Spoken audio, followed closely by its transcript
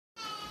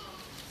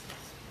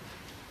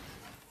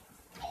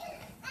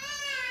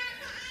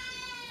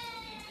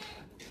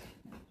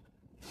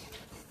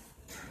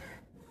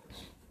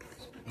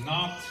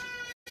not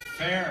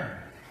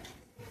fair.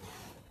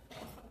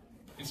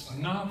 It's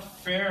not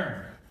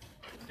fair.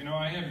 You know,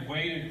 I had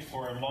waited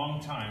for a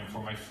long time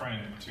for my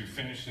friend to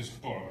finish his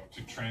book,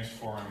 to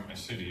transform a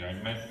city. I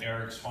met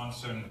Eric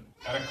Swanson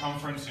at a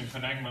conference in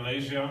Penang,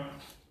 Malaysia,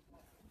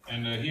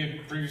 and he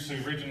had previously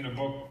written the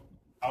book,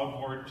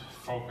 Outward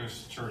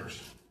Focused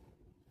Church,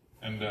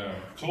 and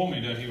told me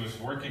that he was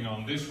working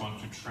on this one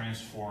to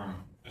transform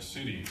a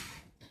city.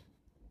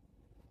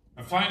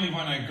 And finally,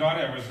 when I got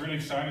it, I was really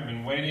excited. I've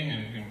been waiting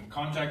and in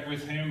contact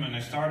with him, and I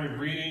started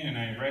reading, and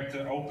I read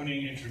the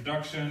opening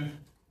introduction,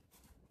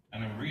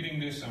 and I'm reading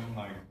this, I'm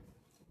like,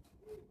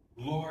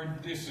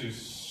 Lord, this is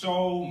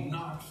so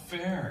not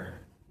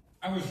fair.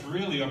 I was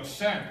really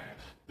upset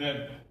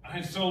that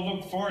I so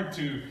looked forward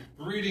to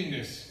reading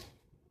this.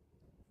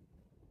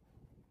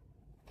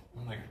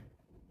 I'm like,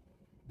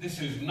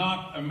 this is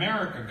not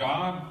America,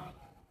 God.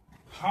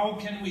 How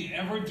can we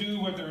ever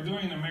do what they're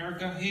doing in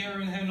America here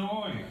in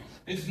Hanoi?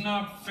 It's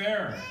not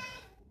fair.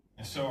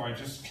 And so I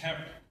just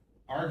kept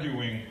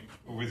arguing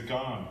with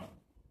God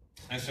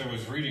as I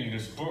was reading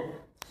this book.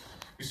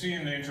 You see,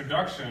 in the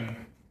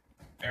introduction,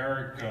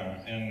 Eric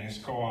and his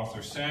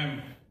co-author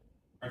Sam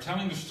are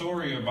telling the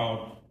story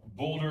about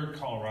Boulder,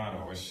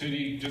 Colorado, a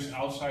city just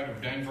outside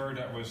of Denver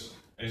that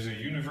is a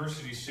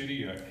university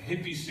city, a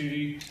hippie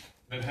city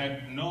that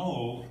had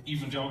no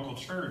evangelical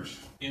church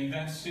in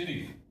that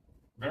city.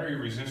 Very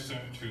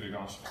resistant to the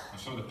gospel. And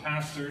so the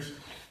pastors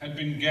had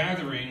been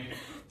gathering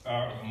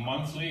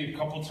monthly, a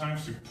couple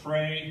times, to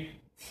pray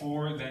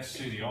for that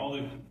city. All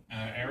the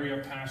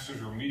area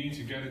pastors were meeting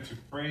together to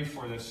pray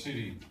for that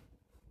city.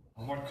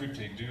 And what could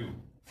they do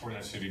for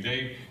that city?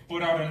 They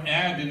put out an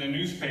ad in the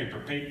newspaper,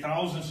 paid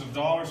thousands of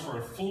dollars for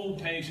a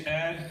full-page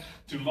ad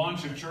to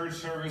launch a church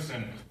service,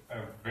 and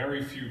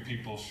very few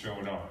people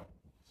showed up.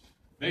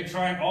 They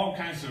tried all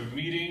kinds of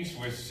meetings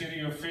with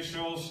city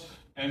officials,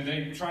 and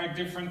they tried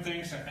different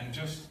things, and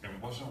just it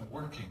wasn't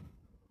working.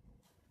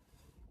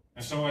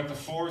 And so at the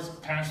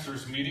fourth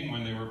pastors' meeting,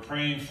 when they were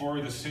praying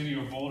for the city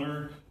of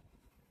Boulder,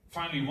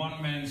 finally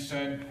one man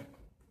said,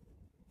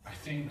 I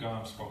think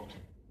God spoke to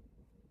me.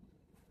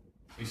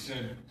 He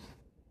said,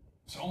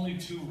 it's only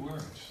 2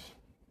 words.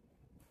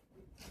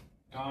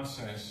 God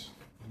says,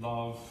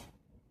 love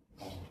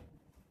Boulder.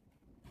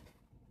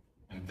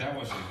 And that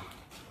was it.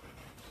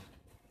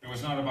 It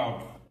was not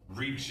about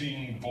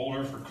reaching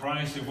Boulder for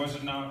Christ. It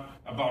wasn't not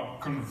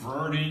about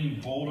converting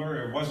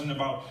Boulder. It wasn't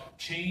about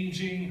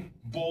changing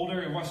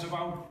Boulder. It was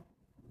about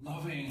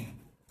loving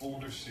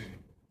Boulder City.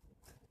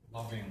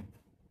 Loving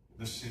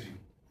the city.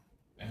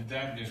 And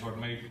that is what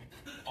made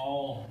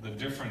all the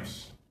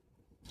difference.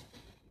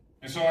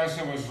 And so as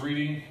I was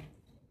reading,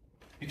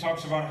 he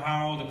talks about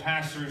how the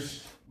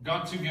pastors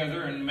got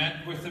together and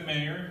met with the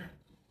mayor,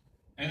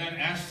 and then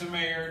asked the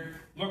mayor,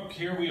 look,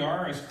 here we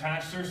are as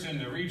pastors in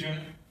the region.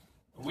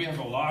 We have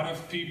a lot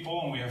of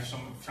people and we have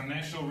some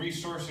financial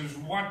resources.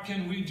 What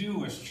can we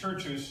do as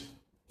churches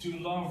to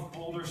love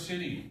Boulder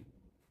City?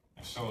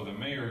 And so the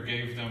mayor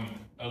gave them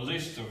a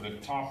list of the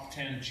top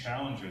 10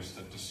 challenges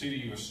that the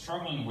city was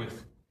struggling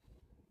with.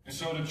 And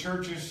so the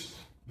churches,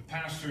 the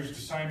pastors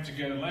decided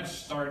together, let's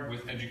start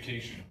with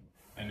education.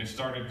 And they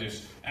started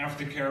this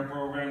aftercare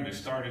program. They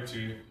started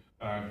to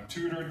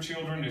tutor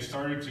children. They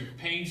started to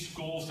paint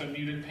schools that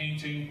needed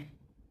painting.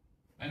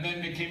 And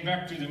then they came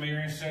back to the mayor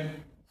and said,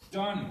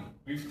 done.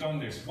 We've done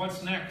this.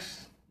 What's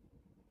next?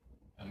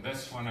 And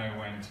that's when I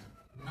went,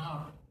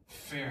 not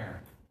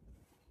fair.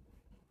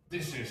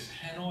 This is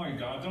Hanoi,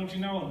 God. Don't you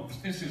know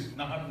this is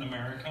not in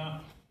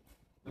America?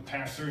 The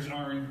pastors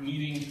aren't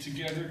meeting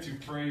together to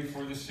pray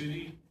for the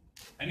city.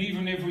 And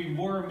even if we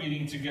were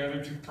meeting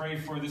together to pray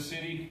for the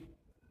city,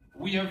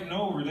 we have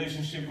no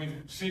relationship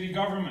with city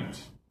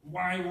government.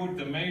 Why would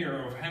the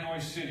mayor of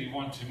Hanoi City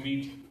want to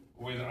meet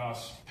with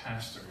us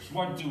pastors?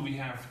 What do we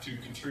have to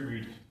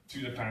contribute to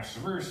the pastor?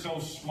 We're so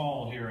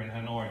small here in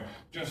Hanoi,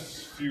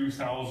 just a few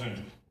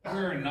thousand.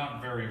 We're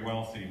not very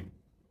wealthy.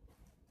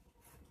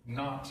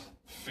 Not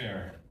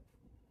fair.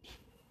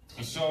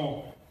 And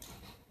so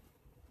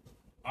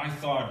I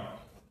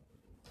thought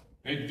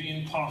it'd be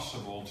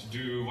impossible to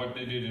do what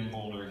they did in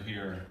Boulder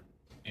here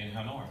in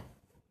Hanoi.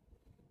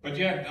 But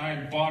yet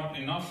I bought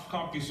enough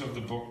copies of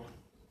the book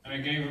and I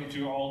gave them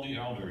to all the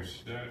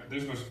elders.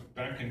 This was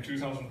back in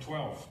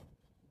 2012.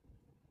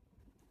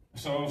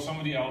 So some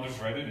of the elders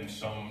read it and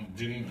some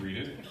didn't read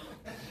it.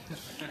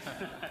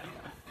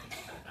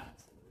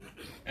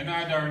 And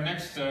at our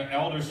next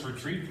elders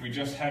retreat, we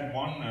just had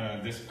one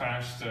this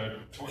past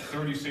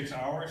 36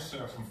 hours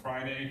from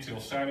Friday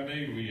till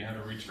Saturday. We had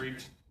a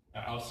retreat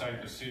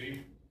outside the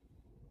city.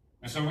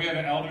 And so we had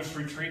an elders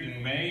retreat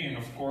in May, and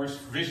of course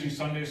Vision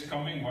Sunday is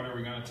coming. What are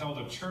we going to tell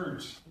the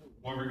church?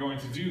 What we're going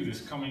to do this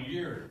coming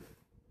year?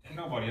 And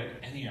nobody had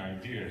any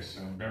ideas.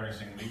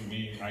 Embarrassingly,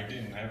 me, I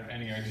didn't have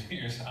any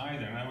ideas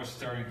either. And I was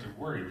starting to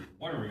worry,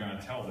 what are we going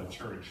to tell the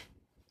church?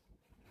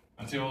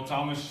 Until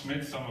Thomas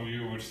Schmidt, some of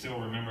you would still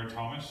remember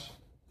Thomas.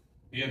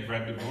 He had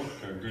read the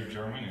book, Good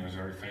German. He was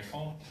very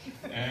faithful.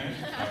 And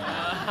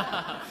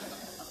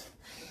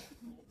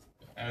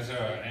as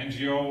an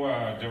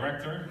NGO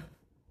director,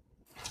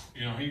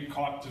 he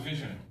caught the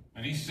vision.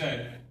 And he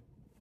said,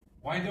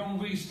 why don't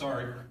we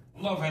start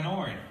Love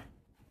Hanoi?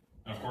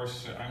 And of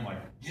course, I'm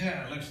like,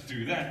 yeah, let's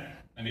do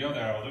that. And the other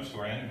elders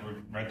who I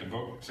hadn't read the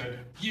book said,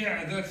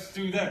 yeah, let's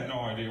do that.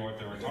 No idea what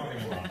they were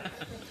talking about.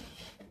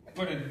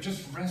 But it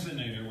just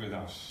resonated with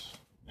us.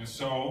 And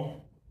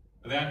so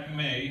that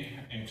May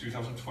in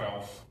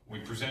 2012, we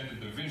presented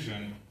the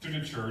vision to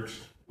the church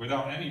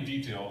without any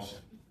details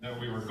that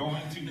we were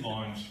going to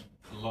launch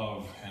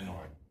Love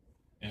Hanoi.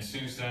 And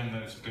since then,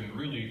 that's been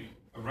really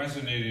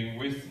resonating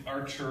with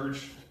our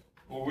church,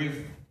 or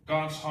with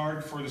God's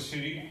heart for the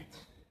city.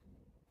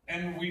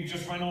 And we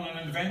just went on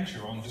an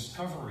adventure, on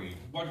discovery.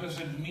 What does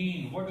it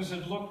mean? What does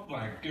it look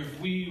like if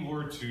we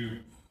were to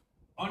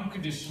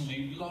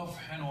unconditionally love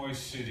Hanoi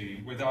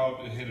City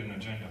without a hidden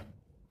agenda?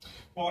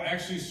 Well,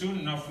 actually, soon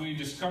enough, we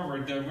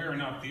discovered that we're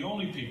not the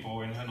only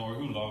people in Hanoi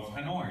who love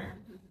Hanoi.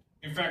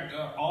 In fact,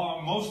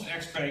 most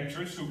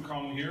expatriates who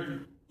come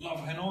here love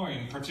Hanoi,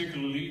 and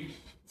particularly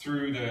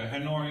through the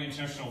Hanoi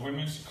International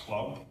Women's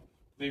Club.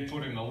 They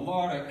put in a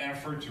lot of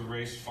effort to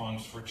raise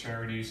funds for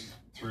charities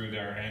through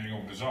their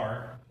annual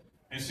bazaar.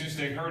 And since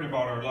they heard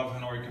about our Love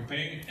Hanoi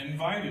campaign,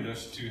 invited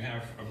us to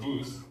have a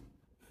booth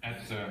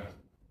at the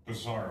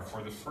bazaar.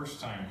 For the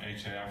first time,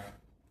 HIF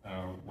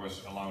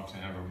was allowed to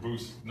have a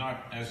booth,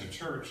 not as a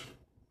church,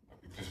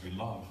 but because we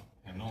love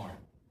Hanoi.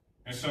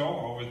 And so,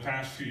 over the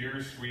past few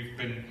years, we've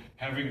been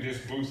having this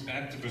booth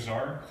at the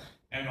bazaar.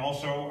 And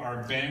also,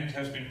 our band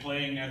has been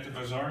playing at the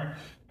bazaar,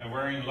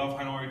 wearing Love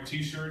Hanoi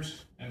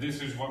t-shirts. And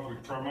this is what we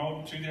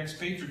promote to the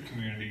expatriate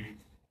community,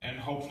 and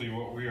hopefully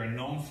what we are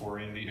known for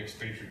in the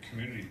expatriate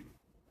community.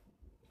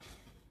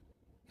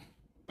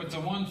 But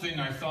the one thing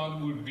I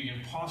thought would be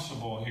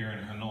impossible here in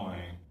Hanoi,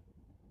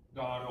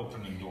 God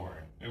opened a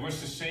door. It was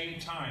the same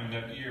time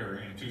that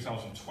year, in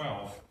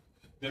 2012,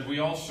 that we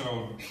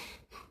also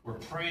were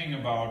praying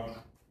about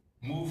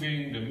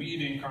moving the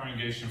meeting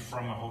congregation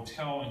from a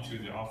hotel into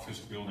the office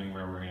building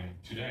where we're in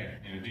today,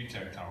 in the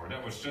DTEC Tower.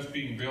 That was just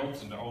being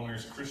built, and the owner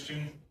is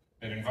Christian.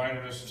 That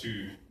invited us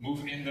to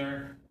move in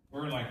there.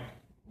 We're like,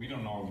 we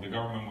don't know if the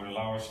government would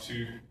allow us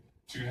to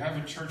have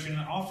a church in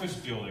an office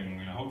building.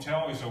 And a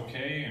hotel is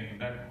okay,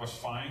 and that was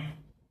fine.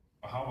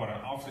 But how about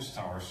an office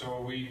tower?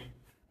 So we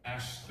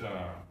asked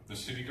the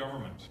city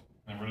government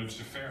and religious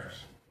affairs.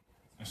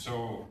 And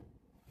so,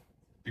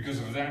 because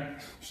of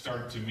that,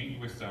 started to meet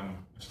with them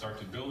and start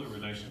to build a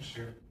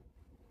relationship.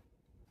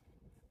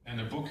 And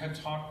the book had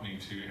taught me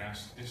to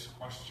ask this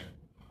question: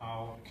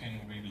 how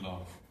can we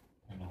love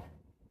Hanoi?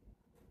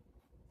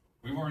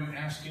 We weren't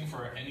asking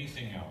for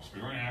anything else.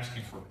 We weren't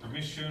asking for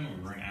permission.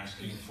 We weren't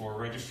asking for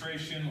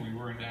registration. We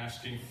weren't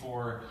asking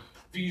for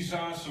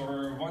visas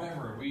or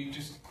whatever. We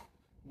just,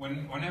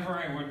 whenever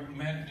I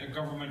met a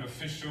government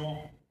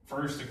official,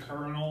 first a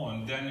colonel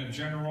and then a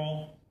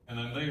general, and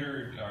then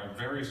later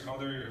various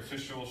other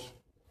officials,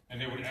 and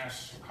they would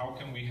ask, how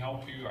can we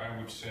help you? I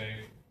would say,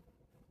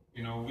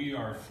 we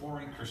are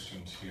foreign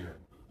Christians here.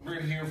 We're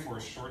here for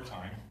a short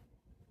time,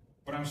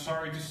 but I'm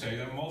sorry to say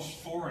that most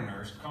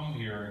foreigners come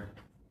here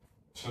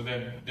so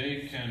that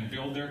they can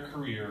build their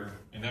career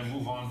and then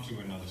move on to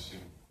another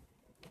city.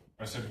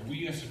 I said,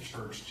 we as a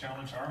church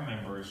challenge our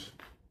members,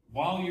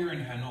 while you're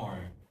in Hanoi,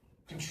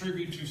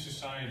 contribute to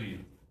society,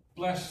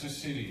 bless the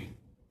city,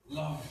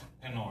 love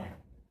Hanoi.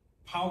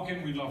 How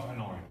can we love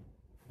Hanoi?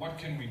 What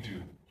can we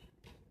do?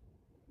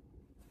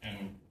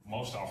 And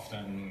most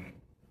often,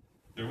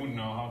 they wouldn't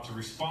know how to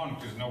respond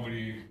because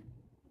nobody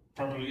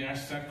probably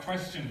asked that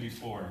question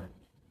before.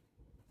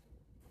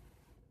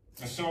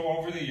 And so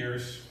over the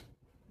years,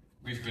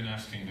 we've been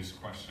asking this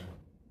question.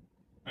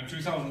 In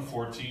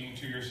 2014,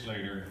 2 years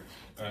later,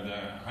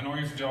 the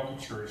Hanoi Evangelical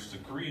Church, the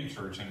Korean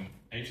Church, and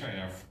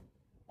HIF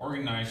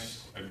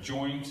organized a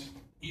joint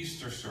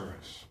Easter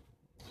service.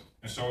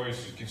 And so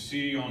as you can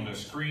see on the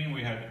screen,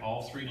 we had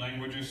all 3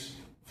 languages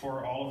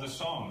for all of the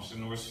songs,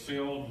 and it was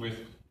filled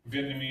with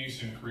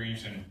Vietnamese and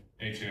Koreans and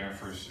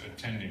HIFers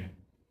attending.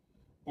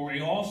 But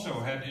we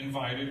also had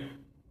invited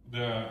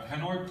the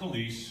Hanoi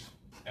police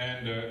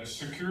and the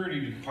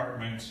security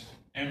department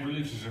and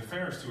religious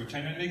affairs to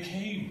attend, and they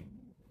came.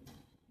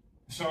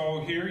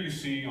 So here you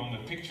see on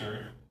the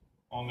picture,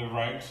 on the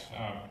right,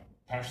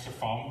 Pastor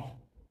Pham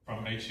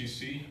from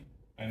HEC,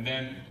 and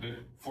then the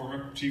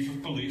former chief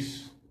of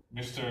police,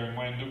 Mr.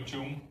 Nguyen Duc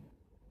Chung,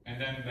 and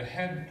then the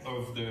head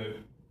of the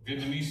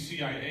Vietnamese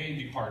CIA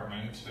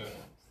department,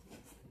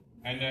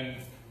 and then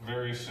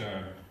various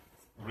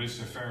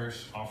religious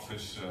affairs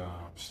office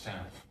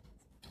staff.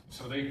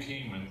 So they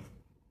came, and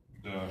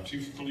the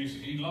chief of police,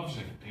 he loves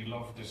it. He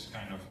loved this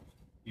kind of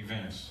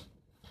events.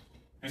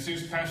 And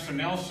since Pastor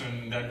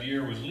Nelson that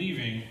year was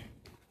leaving,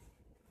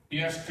 he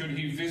asked could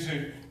he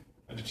visit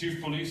the chief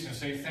of police and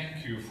say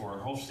thank you for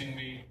hosting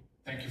me,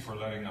 thank you for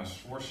letting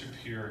us worship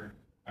here,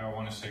 I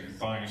want to say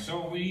goodbye. And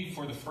so we,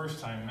 for the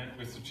first time, met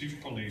with the chief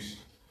of police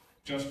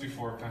just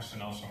before Pastor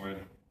Nelson went,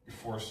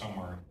 before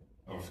summer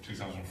of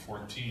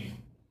 2014.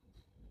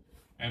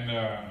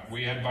 And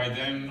we had by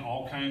then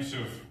all kinds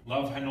of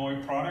Love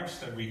Hanoi products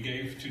that we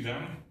gave to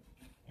them.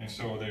 And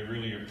so they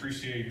really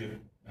appreciated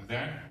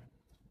that.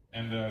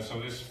 And so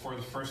this is for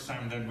the first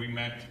time that we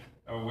met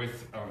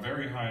with a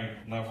very high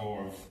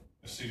level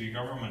of city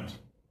government.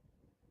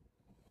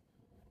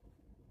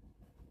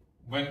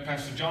 When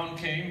Pastor John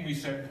came, we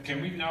said,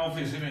 can we now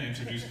visit and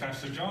introduce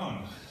Pastor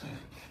John?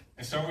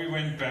 And so we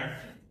went back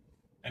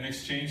and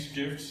exchanged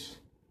gifts,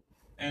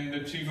 and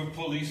the chief of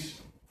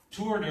police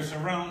toured us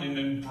around in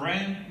a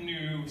brand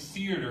new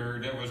theater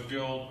that was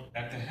built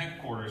at the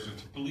headquarters of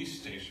the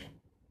police station.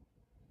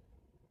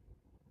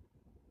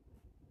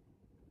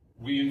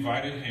 We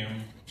invited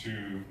him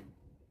to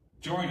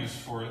join us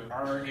for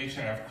our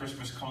HIF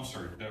Christmas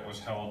concert that was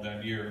held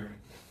that year.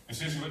 And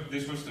since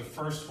this was the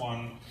first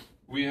one,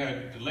 we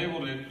had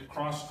labeled it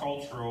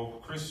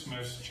Cross-Cultural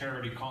Christmas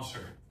Charity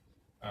Concert.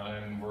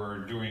 And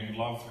we're doing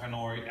Love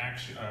Hanoi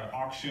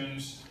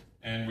auctions,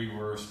 and we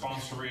were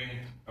sponsoring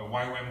a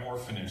YWAM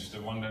orphanage,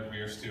 the one that we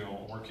are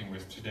still working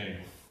with today.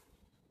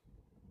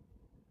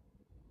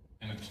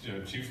 And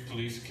the chief of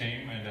police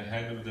came, and the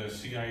head of the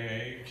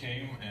CIA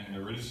came, and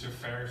the religious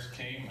affairs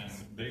came, and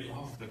they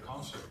loved the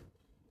concert.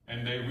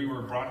 And we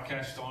were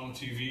broadcast on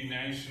TV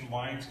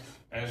nationwide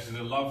as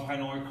the Love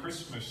Hanoi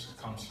Christmas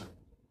concert.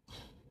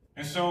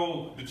 And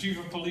so the chief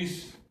of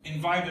police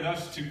invited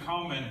us to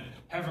come and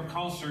have a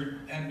concert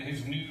at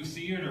his new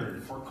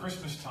theater for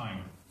Christmas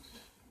time.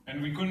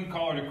 And we couldn't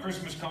call it a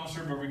Christmas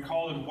concert, but we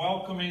called it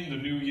Welcoming the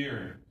New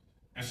Year.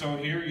 And so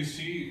here you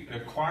see a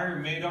choir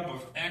made up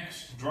of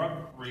ex-drug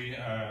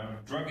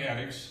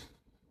addicts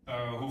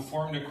who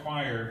formed a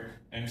choir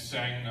and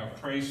sang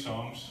praise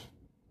songs.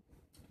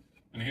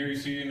 And here you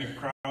see in the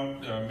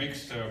crowd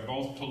mixed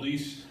both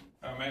police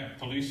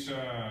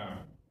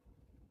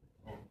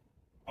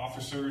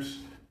officers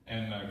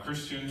and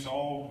Christians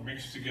all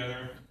mixed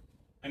together.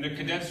 And the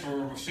cadets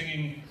were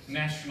singing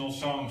national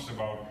songs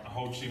about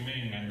Ho Chi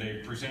Minh, and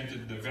they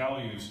presented the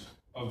values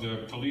of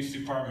the police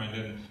department.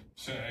 And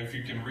so if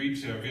you can read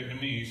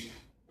Vietnamese,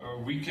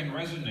 we can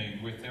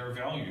resonate with their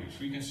values.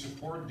 We can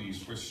support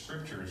these with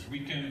scriptures.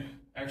 We can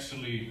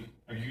actually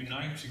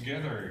unite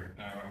together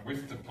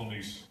with the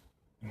police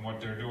in what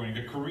they're doing.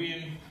 The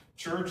Korean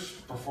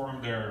church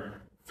performed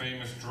their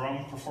famous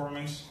drum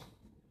performance.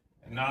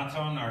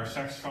 Nathan, our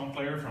saxophone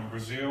player from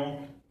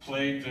Brazil,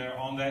 played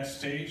on that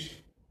stage.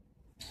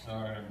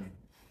 And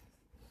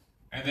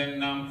then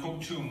Nam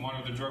Kuk Chum, one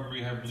of the drug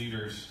rehab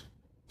leaders,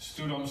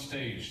 stood on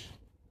stage.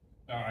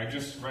 I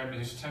just read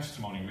his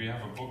testimony. We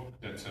have a book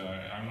that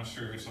I'm not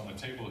sure if it's on the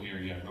table here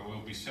yet, but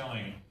we'll be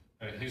selling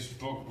his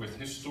book with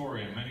his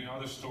story and many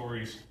other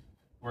stories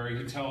where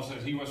he tells that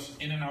he was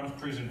in and out of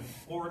prison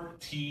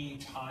 14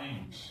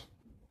 times.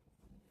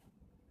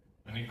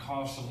 And he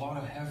caused a lot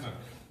of havoc.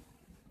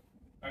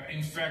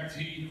 In fact,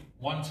 he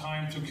one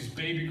time took his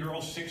baby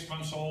girl, 6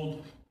 months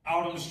old,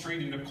 out on the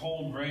street in the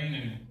cold rain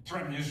and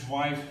threatened his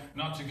wife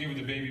not to give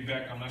the baby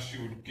back unless she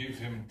would give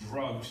him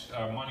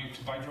money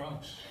to buy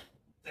drugs.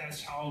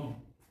 That's how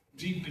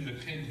deep in the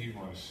pit he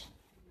was.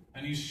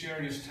 And he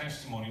shared his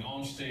testimony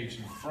on stage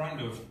in front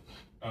of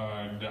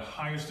the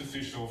highest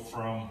official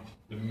from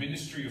the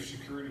Ministry of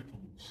Security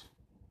Police.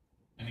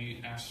 And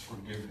he asked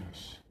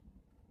forgiveness.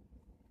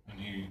 And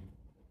he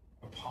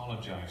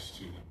apologized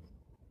to them.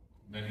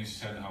 Then he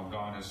said how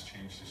God has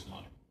changed his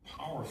life.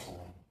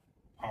 Powerful,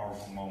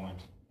 powerful moment.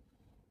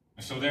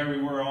 And so there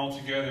we were all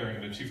together,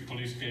 and the chief of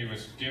police gave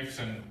us gifts,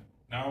 and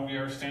now we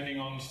are standing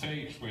on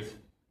stage with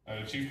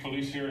the chief of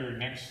police here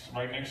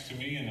right next to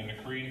me, and then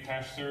the Korean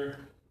pastor,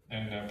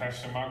 and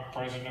Pastor Mark,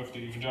 president of the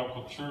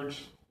Evangelical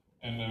Church,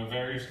 and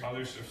various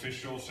other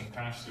officials and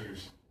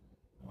pastors.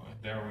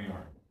 There we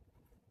are.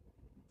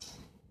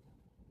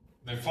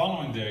 The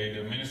following day,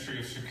 the Ministry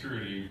of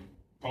Security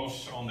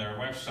posts on their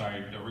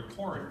website a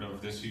report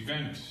of this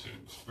event.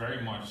 It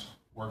very much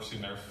works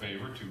in their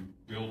favor to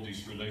build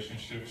these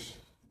relationships,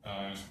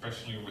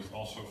 especially with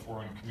also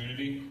foreign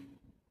community.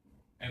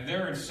 And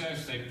there it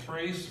says they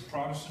praise the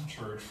Protestant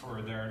Church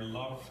for their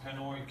Love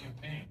Hanoi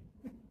campaign.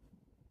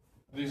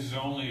 This is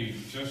only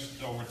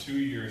just over 2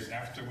 years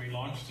after we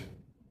launched it.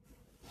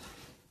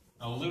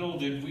 Now, little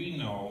did we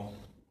know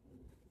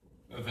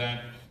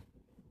that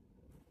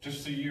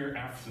just a year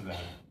after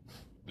that,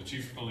 the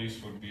chief of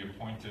police would be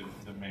appointed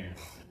the mayor.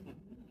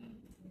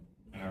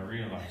 And I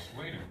realized,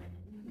 wait a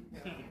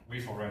minute,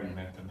 we've already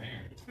met the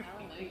mayor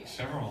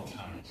several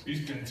times.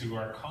 He's been to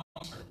our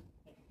concert.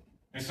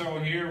 And so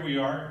here we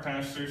are,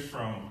 pastors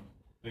from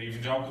the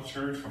Evangelical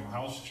Church, from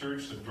House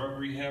Church, the drug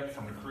rehab,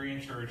 from the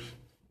Korean Church,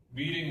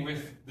 meeting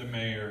with the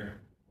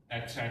mayor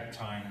at that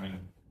time and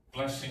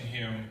blessing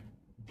him,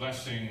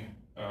 blessing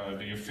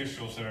the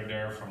officials that are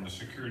there from the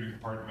security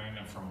department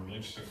and from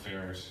religious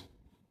affairs,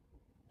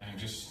 and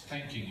just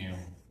thanking him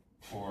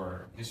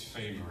for his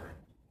favor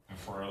and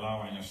for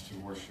allowing us to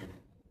worship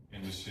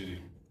in the city.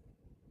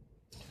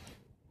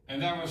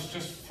 And that was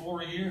just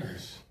 4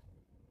 years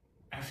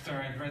after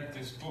I read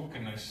this book,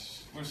 and I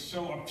was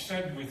so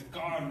upset with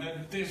God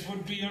that this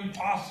would be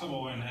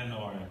impossible in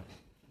Hanoi.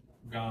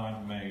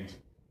 God made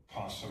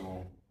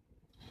possible.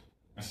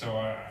 And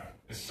so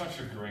it's such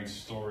a great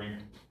story.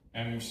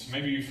 And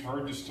maybe you've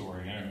heard the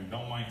story and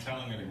don't mind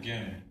telling it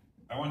again.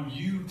 I want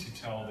you to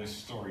tell this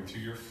story to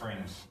your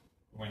friends.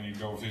 when you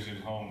go visit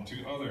home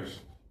to others.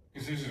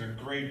 Because this is a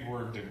great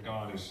work that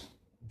God is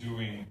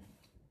doing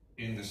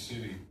in the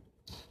city.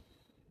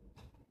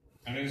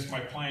 And it is my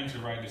plan to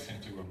write this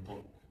into a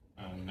book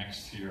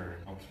next year,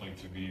 hopefully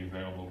to be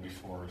available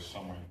before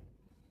summer.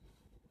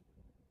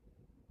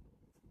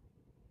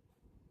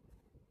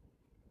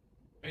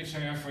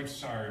 HIF,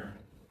 it's our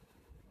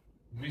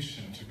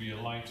mission to be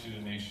a light to the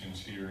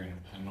nations here in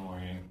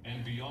Hanoi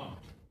and beyond.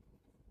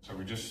 So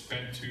we just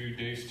spent 2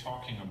 days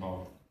talking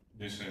about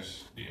this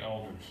as the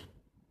elders.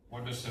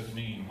 What does that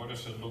mean? What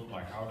does it look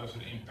like? How does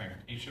it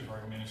impact each of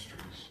our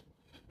ministries?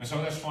 And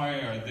so that's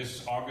why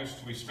this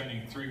August we're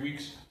spending 3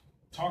 weeks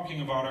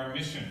talking about our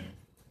mission,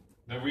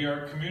 that we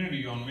are a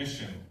community on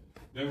mission,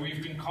 that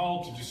we've been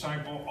called to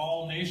disciple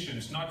all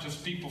nations, not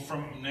just people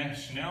from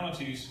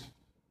nationalities,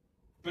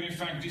 but in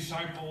fact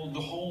disciple the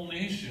whole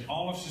nation,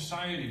 all of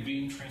society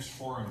being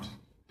transformed,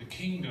 the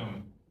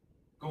kingdom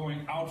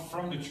going out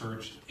from the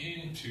church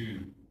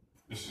into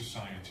the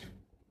society.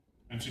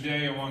 And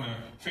today I want to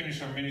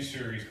finish our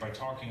mini-series by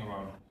talking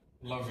about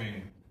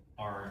loving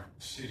our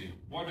city.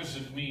 What does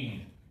it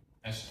mean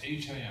as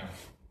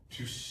HIF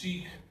to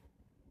seek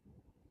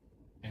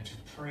and to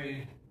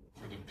pray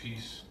for the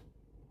peace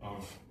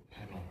of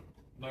Hanoi?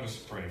 Let us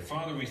pray.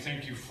 Father, we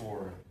thank you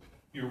for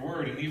your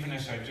word, and even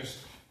as I just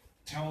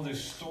tell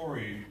this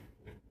story,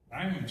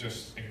 I'm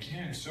just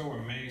again so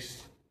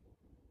amazed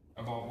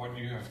about what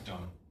you have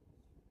done.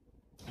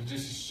 And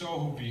this is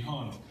so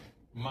beyond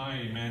my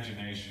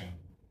imagination.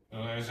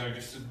 As I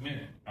just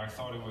admit, I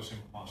thought it was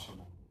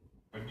impossible.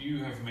 But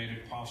you have made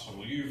it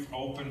possible. You've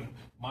opened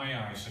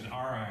my eyes and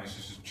our eyes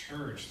as a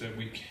church that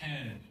we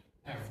can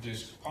have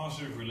this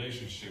positive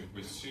relationship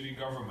with city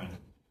government,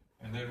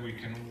 and that we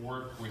can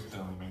work with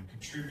them and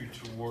contribute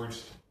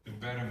towards the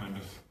betterment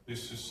of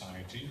this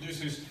society.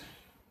 This is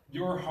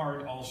your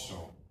heart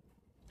also.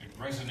 It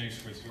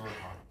resonates with your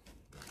heart.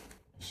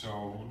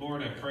 So,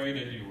 Lord, I pray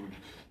that you would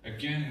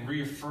again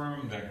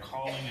reaffirm that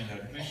calling and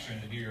that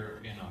mission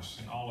here in us,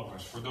 in all of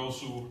us. For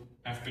those who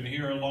have been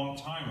here a long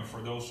time, and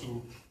for those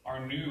who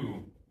are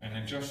new and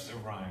have just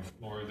arrived,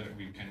 Lord, that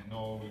we can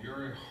know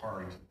your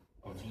heart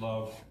of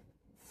love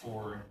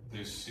for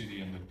this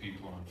city and the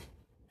people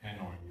of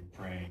Hanoi. We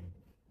pray in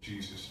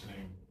Jesus'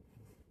 name.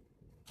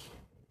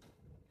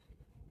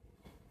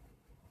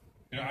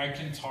 You know, I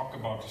can talk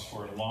about this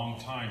for a long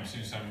time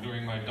since I'm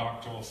doing my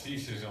doctoral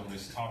thesis on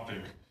this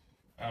topic.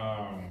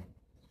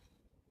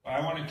 I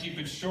want to keep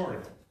it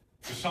short.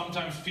 Because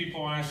sometimes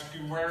people ask,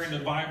 where in the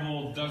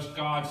Bible does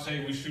God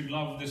say we should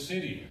love the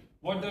city?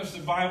 What does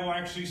the Bible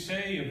actually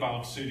say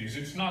about cities?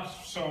 It's not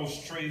so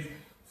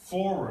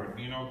straightforward.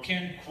 You know,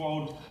 can't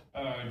quote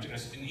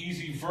just an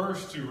easy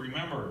verse to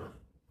remember.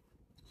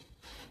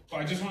 So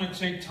I just want to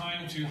take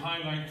time to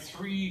highlight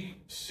 3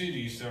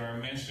 cities that are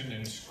mentioned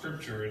in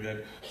Scripture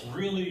that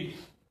really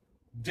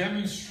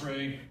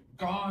demonstrate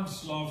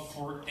God's love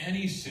for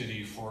any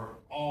city, for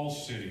all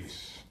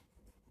cities.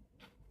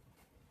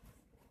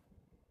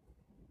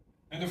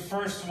 And the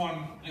first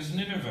one is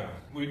Nineveh.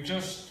 We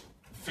just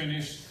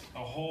finished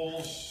a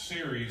whole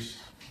series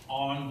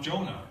on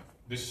Jonah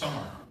this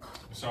summer.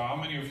 So how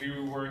many of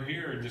you were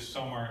here this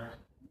summer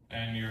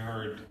and you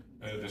heard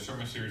the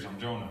sermon series on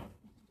Jonah?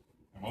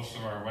 And most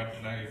of our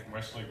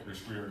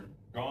WESTLAKers were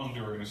gone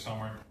during the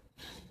summer.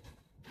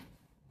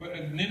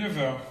 But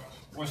Nineveh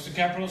was the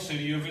capital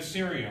city of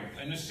Assyria.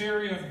 And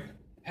Assyria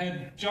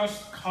had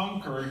just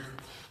conquered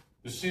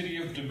the city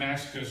of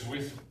Damascus,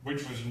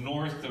 which was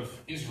north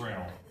of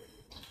Israel.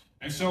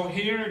 And so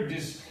here,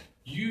 this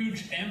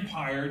huge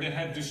empire that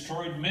had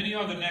destroyed many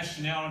other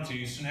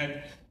nationalities and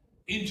had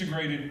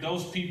integrated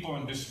those people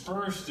and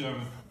dispersed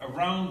them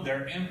around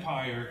their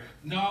empire,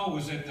 now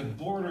was at the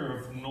border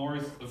of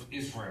north of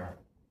Israel.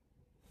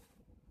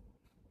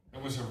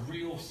 It was a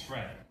real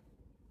threat.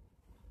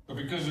 But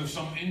because of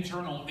some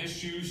internal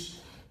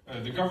issues,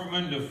 the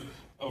government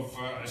of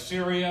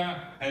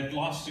Assyria had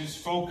lost its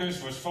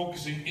focus, was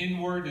focusing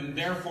inward, and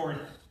therefore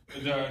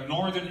the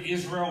northern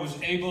Israel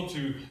was able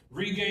to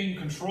regain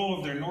control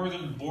of their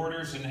northern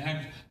borders and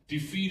had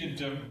defeated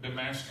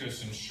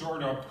Damascus and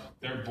shored up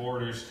their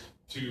borders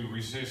to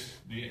resist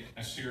the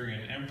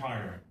Assyrian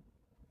Empire.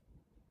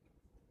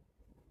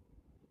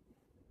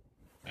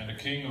 And the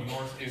king of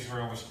North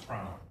Israel was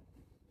proud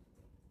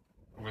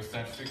with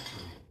that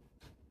victory.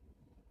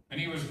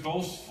 And he was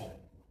boastful.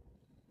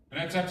 And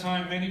at that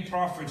time, many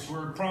prophets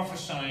were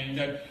prophesying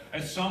that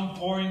at some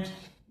point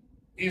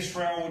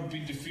Israel would be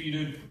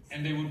defeated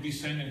and they would be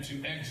sent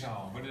into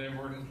exile, but they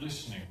weren't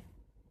listening.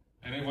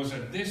 And it was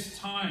at this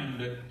time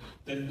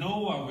that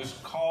Noah was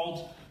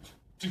called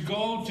to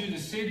go to the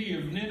city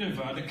of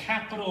Nineveh, the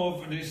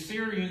capital of the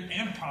Assyrian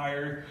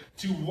Empire,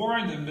 to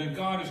warn them that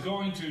God is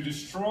going to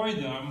destroy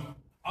them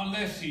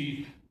unless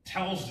he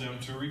tells them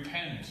to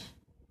repent.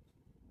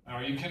 Now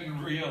you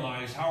can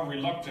realize how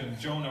reluctant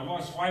Jonah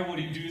was. Why would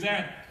he do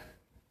that?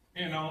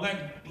 You know,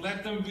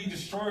 let them be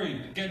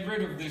destroyed. Get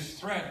rid of this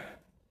threat.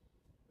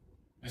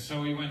 And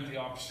so he went the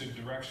opposite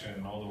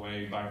direction, all the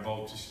way by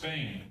boat to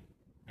Spain.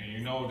 And you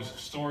know the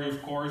story,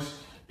 of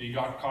course. He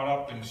got caught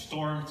up in the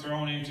storm,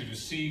 thrown into the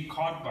sea,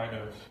 caught by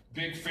the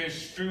big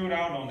fish, threw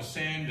out on the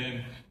sand,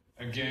 and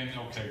again,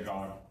 okay,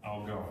 God,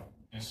 I'll go.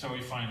 And so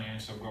he finally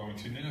ends up going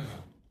to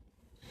Nineveh.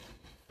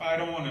 I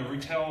don't want to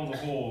retell the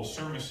whole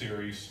sermon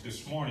series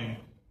this morning,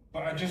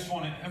 but I just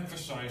want to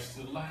emphasize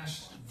the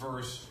last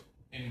verse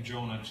in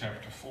Jonah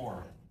chapter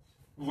 4,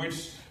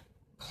 which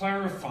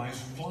clarifies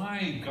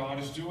why God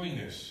is doing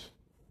this.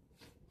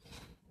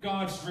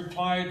 God's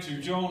reply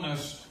to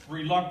Jonah's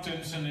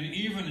reluctance and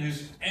even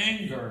his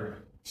anger,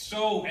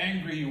 so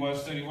angry he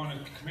was that he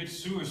wanted to commit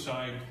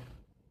suicide.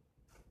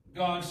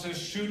 God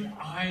says, should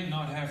I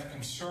not have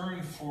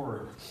concern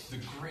for the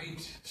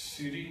great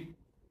city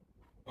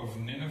of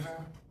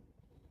Nineveh,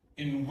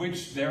 in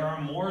which there are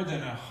more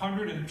than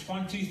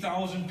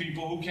 120,000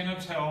 people who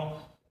cannot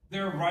tell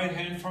their right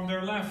hand from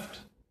their left,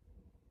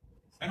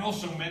 and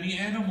also many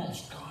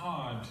animals?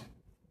 God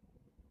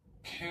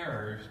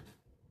cared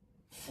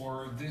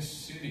for this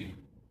city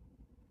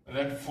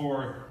that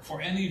for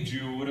any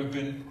Jew would have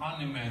been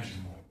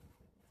unimaginable.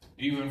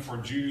 Even for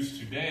Jews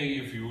today,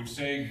 if you would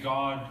say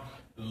God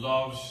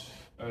loves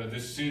the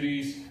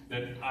cities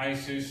that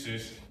ISIS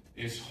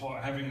is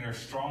having their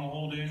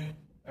stronghold in,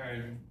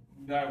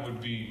 that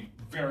would be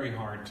very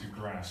hard to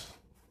grasp.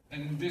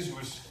 And this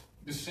was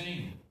the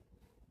same.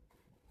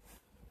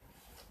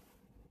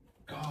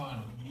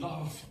 God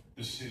loved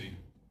the city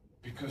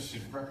because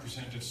it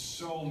represented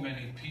so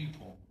many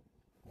people.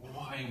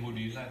 Why would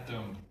he let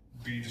them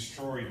be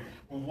destroyed?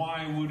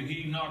 Why would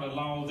he not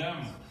allow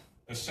them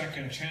a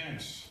second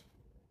chance?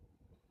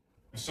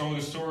 And so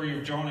the story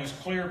of Jonah is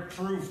clear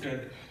proof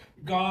that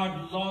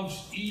God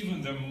loves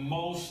even the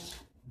most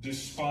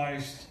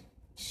despised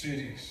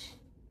cities.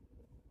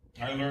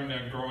 I learned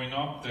that growing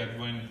up, that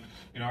when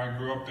I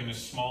grew up in a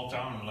small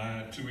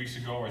town. 2 weeks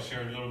ago, I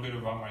shared a little bit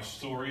about my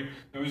story.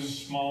 There was a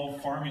small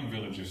farming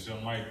villages.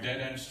 On my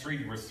dead-end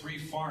street were 3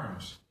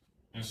 farms.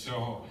 And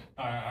so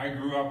I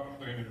grew up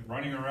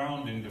running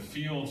around in the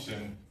fields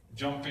and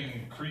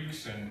jumping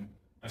creeks and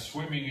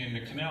swimming in the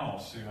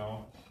canals,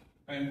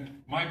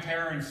 And my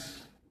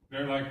parents,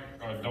 they're like,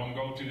 don't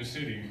go to the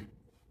city.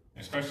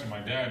 Especially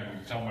my dad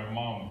would tell my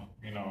mom,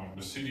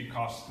 the city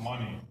costs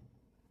money.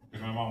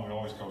 Because my mom would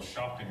always go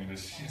shopping in the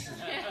city. So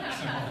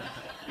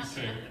he'd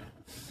say,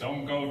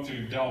 don't go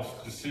to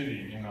Delft, the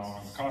city, it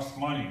costs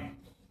money.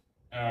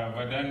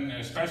 But then,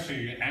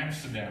 especially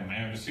Amsterdam,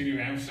 and the city of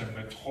Amsterdam,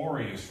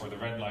 notorious for the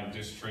red light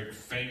district,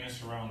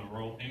 famous around the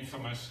world,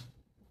 infamous.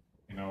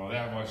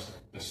 That was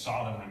the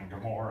Sodom and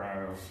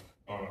Gomorrah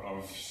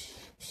of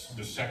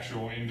the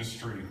sexual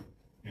industry.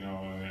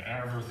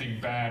 Everything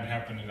bad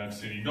happened in that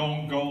city.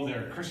 Don't go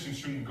there. Christians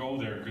shouldn't go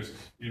there because,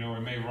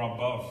 it may rub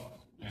off.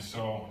 And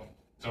so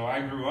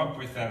I grew up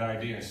with that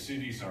idea.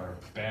 Cities are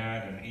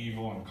bad and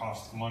evil and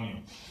cost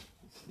money.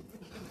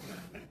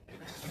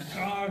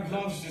 God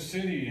loves the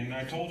city, and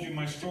I told you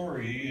my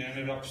story. He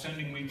ended up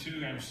sending me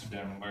to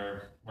Amsterdam,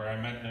 where I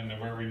met and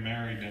where we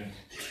married, and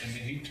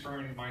he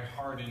turned my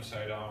heart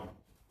inside out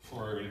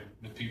for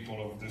the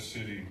people of the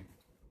city.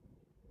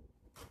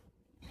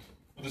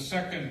 Well, the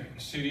second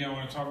city I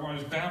want to talk about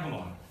is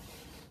Babylon.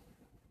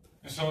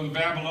 And so the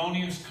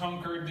Babylonians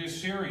conquered the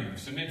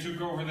Assyrians, and they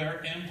took over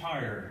their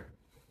empire.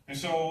 And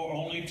so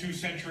only 2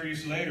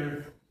 centuries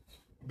later,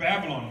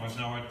 Babylon was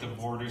now at the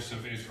borders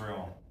of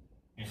Israel.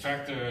 In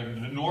fact, the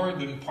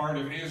northern part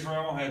of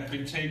Israel had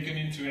been taken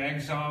into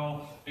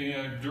exile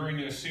during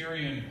the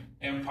Assyrian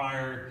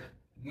Empire,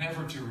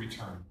 never to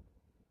return.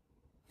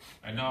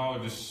 And now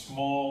the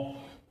small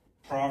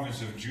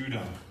province of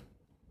Judah,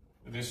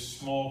 this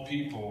small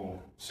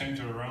people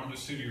centered around the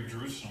city of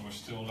Jerusalem, was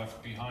still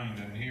left behind.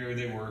 And here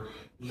they were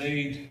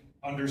laid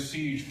under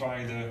siege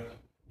by the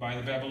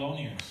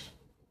Babylonians.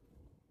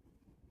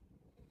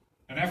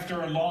 And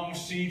after a long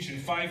siege in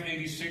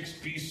 586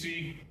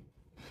 BC,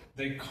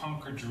 they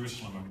conquered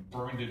Jerusalem and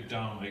burned it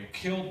down. They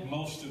killed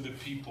most of the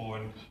people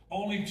and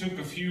only took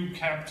a few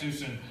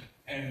captives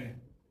and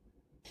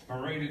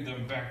paraded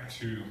them back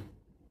to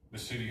the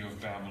city of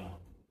Babylon.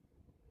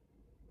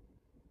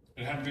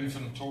 It had been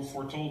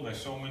foretold by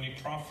so many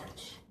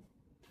prophets.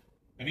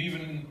 And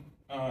even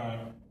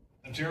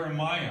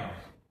Jeremiah,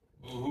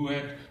 who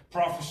had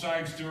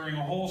prophesied during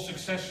a whole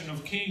succession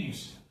of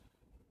kings,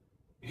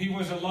 he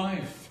was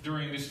alive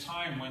during this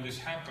time when this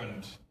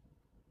happened.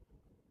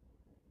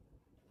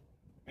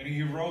 And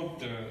he wrote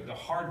the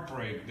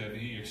heartbreak that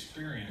he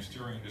experienced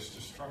during this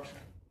destruction.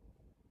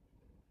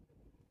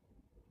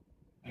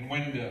 And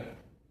when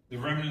the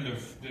remnant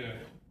of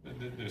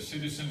the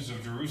citizens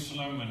of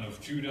Jerusalem and of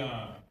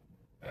Judah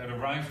had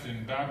arrived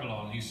in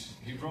Babylon,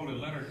 he wrote a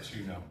letter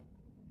to them,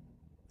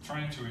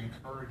 trying to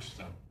encourage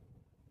them.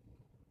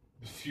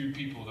 The few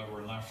people that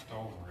were left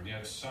over. And he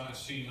had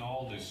seen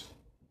all this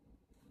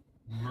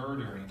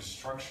murder and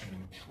destruction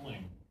and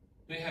killing.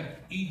 They had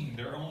eaten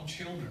their own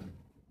children.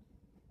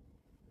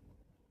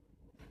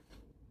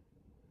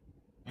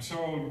 And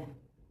so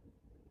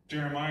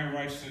Jeremiah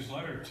writes this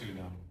letter to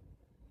them.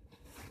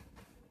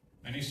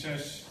 And he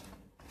says,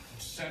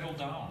 settle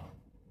down.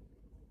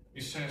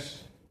 He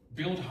says,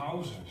 build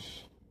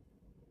houses.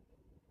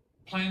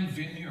 Plant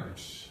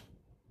vineyards.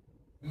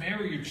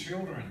 Marry your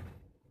children.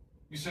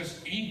 He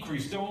says,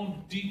 increase,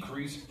 don't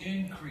decrease,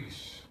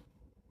 increase.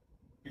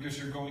 Because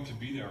you're going to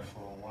be there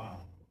for a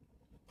while.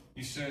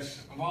 He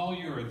says, while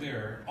you're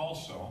there,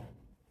 also,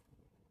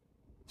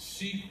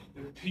 seek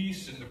the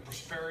peace and the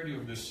prosperity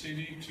of the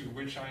city to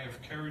which I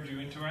have carried you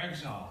into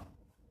exile.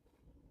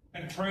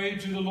 And pray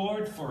to the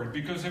Lord for it,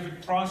 because if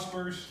it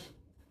prospers,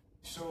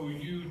 so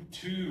you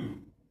too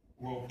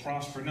will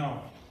prosper.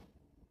 Now,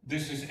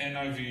 this is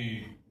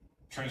NIV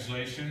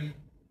translation.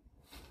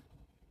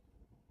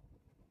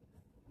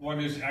 What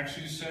it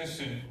actually says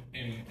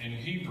in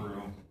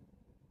Hebrew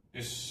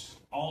is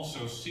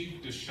also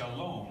seek the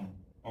shalom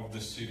of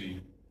the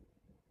city.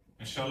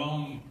 And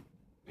shalom,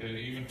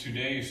 even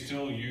today, is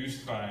still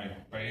used by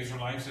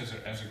Israelites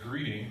as a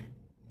greeting.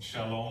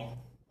 Shalom,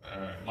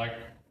 like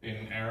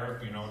in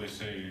Arab, they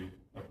say,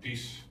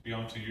 peace be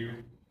unto you.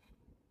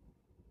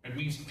 It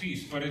means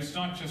peace, but it's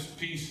not just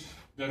peace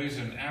that is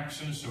an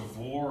absence of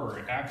war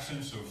or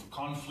absence of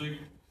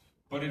conflict,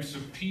 but it's a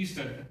peace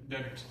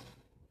that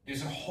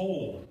is a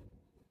whole.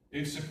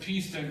 It's a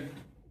peace that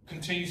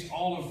contains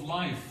all of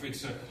life.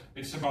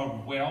 It's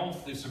about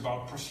wealth, it's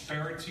about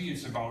prosperity,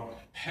 it's about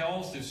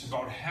health, it's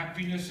about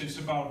happiness, it's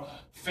about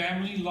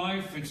family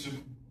life,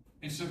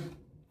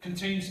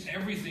 contains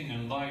everything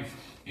in life,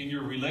 in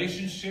your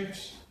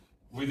relationships,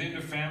 within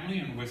the family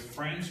and with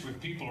friends, with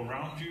people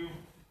around you.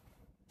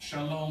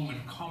 Shalom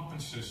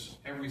encompasses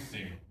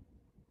everything.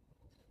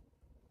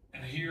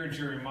 And here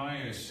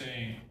Jeremiah is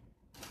saying,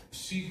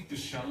 seek the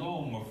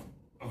shalom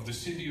of the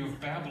city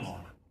of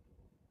Babylon.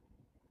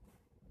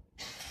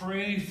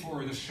 Pray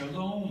for the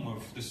shalom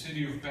of the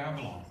city of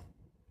Babylon.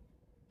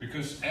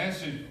 Because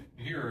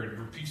here it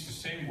repeats the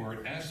same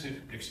word, as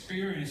it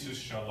experiences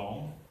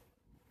shalom,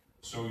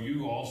 so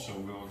you also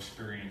will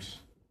experience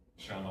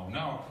shalom.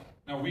 Now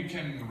we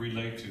can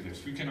relate to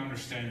this. We can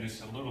understand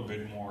this a little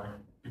bit more,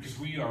 because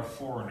we are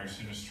foreigners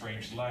in a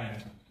strange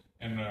land.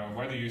 And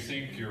whether you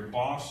think your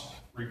boss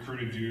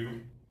recruited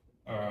you,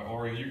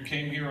 or you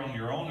came here on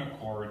your own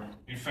accord,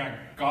 in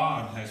fact,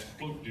 God has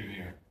put you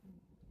here.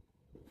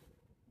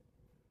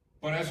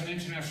 But as an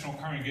international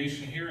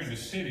congregation here in the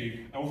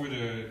city, over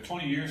the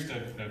 20 years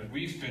that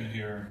we've been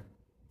here,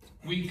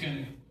 we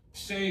can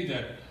say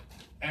that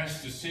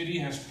as the city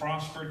has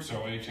prospered,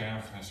 so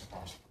HIF has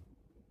prospered.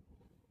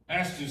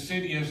 As the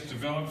city has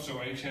developed, so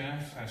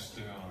HIF has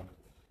developed.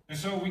 And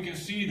so we can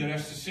see that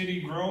as the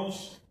city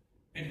grows,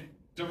 it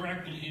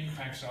directly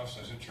impacts us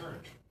as a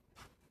church.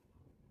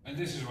 And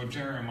this is what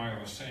Jeremiah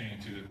was saying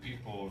to the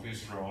people of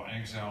Israel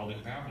exiled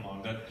in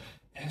Babylon, that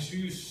as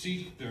you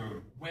seek the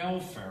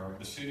welfare of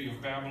the city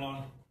of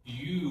Babylon,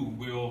 you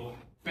will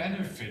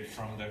benefit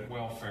from that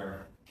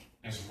welfare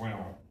as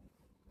well.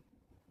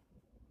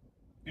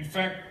 In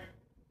fact,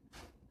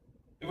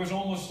 it was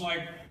almost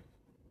like,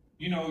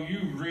 you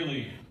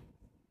really,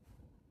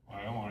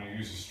 I don't want to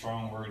use a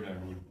strong word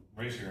that would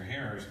raise your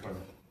hairs, but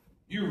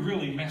you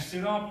really messed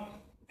it up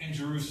in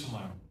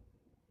Jerusalem.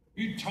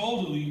 You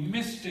totally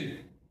missed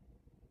it.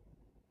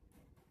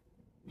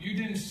 You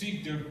didn't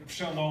seek the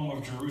shalom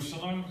of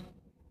Jerusalem.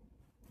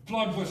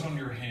 Blood was on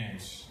your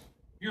hands.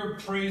 You're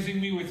praising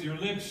me with your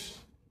lips,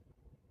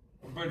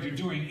 but you're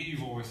doing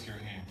evil with your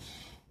hands.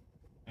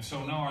 And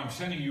so now I'm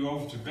sending you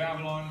over to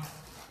Babylon.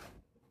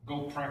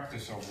 Go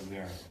practice over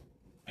there.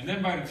 And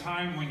then by the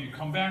time when you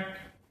come back,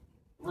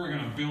 we're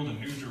going to build a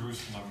new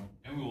Jerusalem,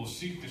 and we will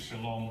seek the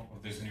shalom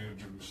of this new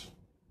Jerusalem.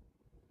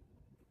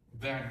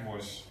 That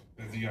was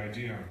the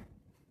idea.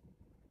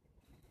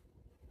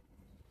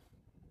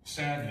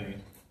 Sadly,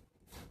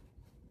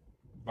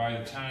 by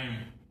the time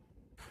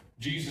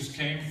Jesus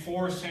came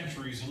 4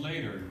 centuries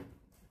later,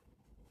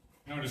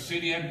 the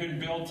city had been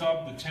built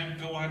up, the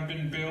temple had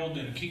been built,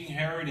 and King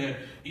Herod had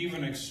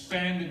even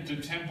expanded the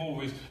temple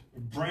with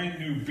brand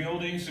new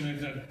buildings, and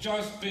it had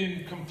just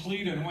been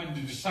completed. And when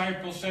the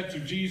disciples said to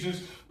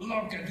Jesus,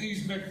 "Look at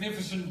these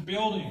magnificent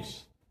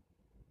buildings,"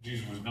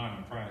 Jesus was not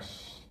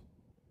impressed.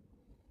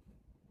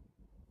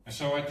 And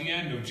so at the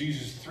end of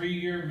Jesus'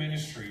 3-year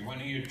ministry, when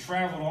he had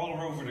traveled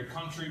all over the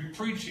country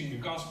preaching the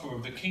gospel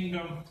of the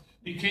kingdom,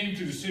 he came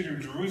to the city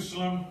of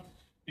Jerusalem.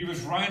 He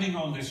was riding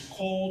on this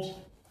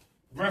colt,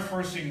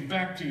 referencing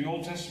back to the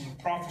Old Testament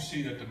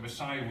prophecy that the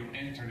Messiah would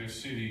enter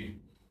this city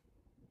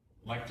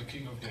like the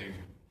King of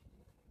David.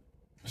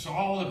 So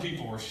all the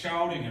people were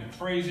shouting and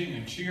praising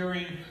and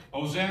cheering,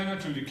 "Hosanna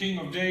to the King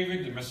of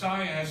David, the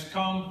Messiah has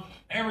come."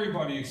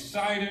 Everybody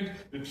excited.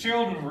 The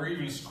children were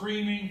even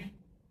screaming.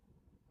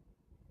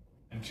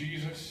 And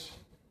Jesus,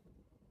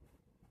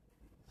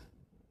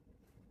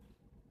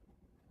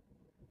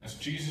 as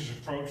Jesus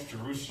approached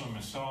Jerusalem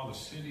and saw the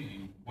city,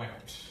 he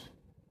wept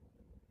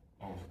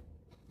over.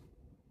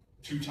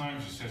 2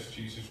 times it says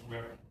Jesus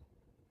wept.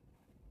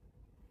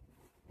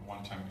 And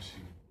 1 time we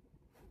see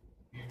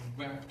he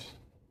wept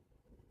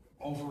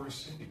over a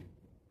city.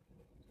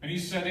 And he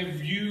said,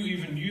 if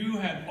even you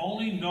had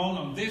only known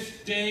on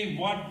this day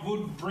what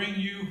would bring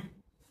you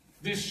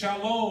this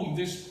shalom,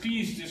 this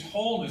peace, this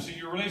wholeness in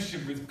your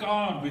relationship with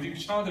God, with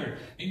each other,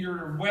 in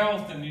your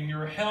wealth and in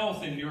your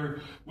health,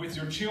 with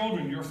your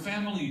children, your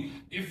family.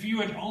 If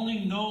you had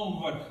only known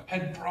what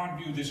had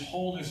brought you this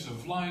wholeness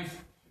of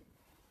life,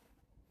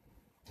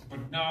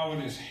 but now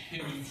it is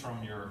hidden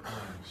from your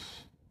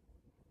eyes.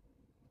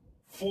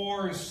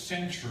 4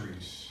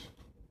 centuries,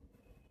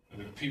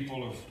 the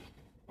people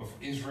of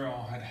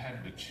Israel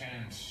had the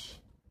chance.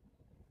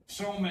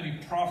 So many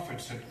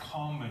prophets had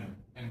come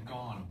and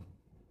gone.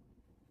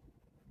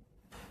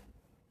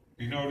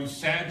 You know, the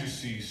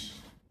Sadducees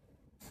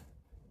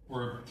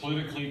were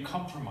politically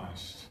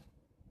compromised.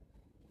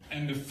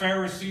 And the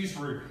Pharisees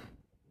were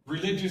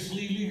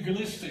religiously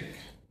legalistic.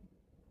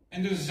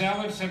 And the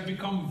Zealots had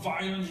become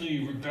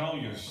violently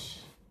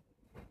rebellious.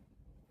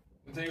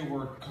 They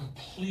were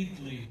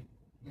completely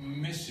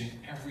missing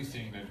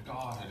everything that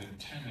God had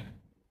intended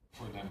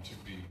for them to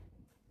be.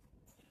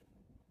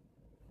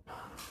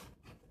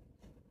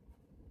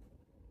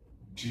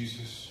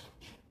 Jesus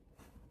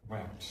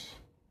wept.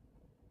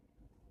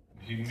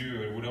 He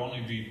knew it would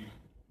only be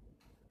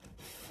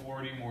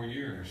 40 more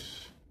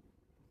years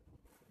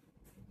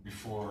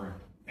before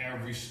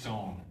every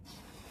stone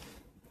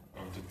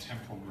of the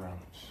temple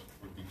grounds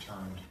would be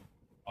turned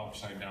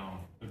upside down.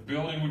 The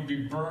building would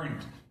be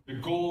burned. The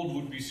gold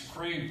would be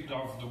scraped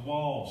off the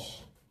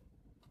walls.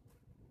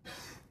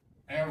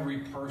 Every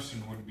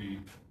person would be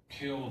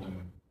killed,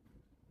 and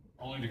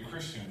only the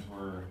Christians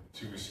were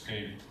to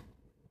escape,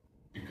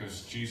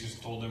 because Jesus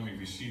told them, if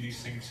you see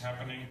these things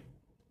happening,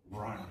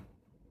 run.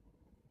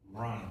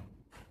 Run.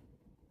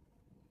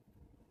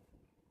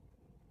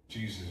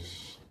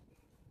 Jesus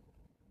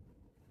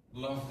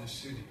loved the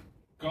city.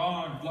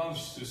 God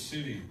loves the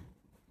city.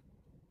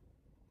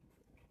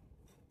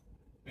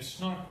 It's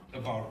not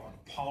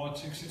about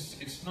politics.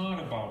 It's not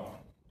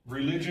about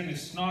religion.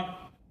 It's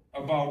not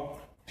about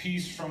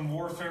peace from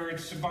warfare.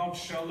 It's about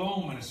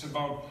shalom, and it's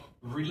about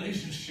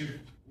relationship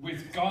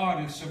with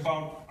God. It's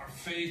about our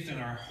faith and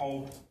our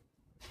hope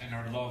and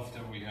our love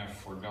that we have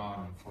for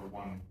God and for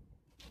one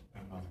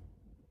another.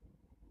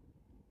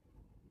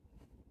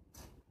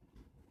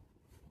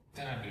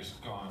 That is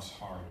God's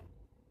heart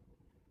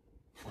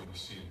for the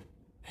city.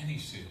 Any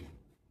city.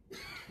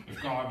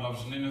 If God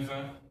loves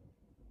Nineveh,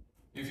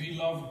 if he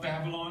loved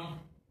Babylon,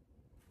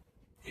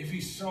 if he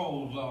so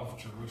loved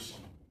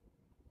Jerusalem,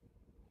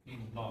 he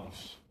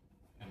loves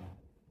him.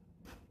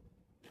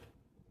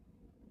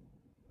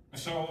 And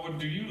so what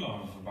do you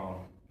love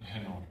about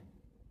Hanoi?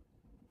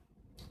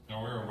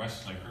 Now, we're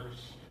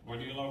Westlakers. What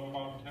do you love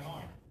about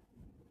Hanoi?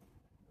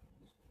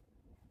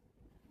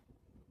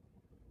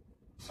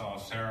 Saw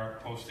Sarah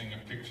posting a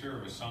picture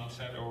of a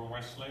sunset over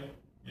Westlake.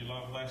 You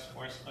love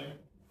Westlake?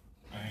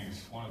 I think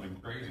it's one of the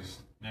greatest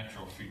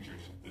natural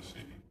features of the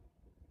city.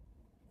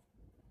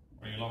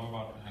 What do you love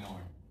about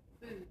Hanoi?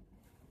 Food.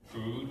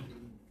 Food?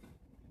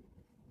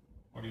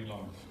 What do you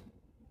love?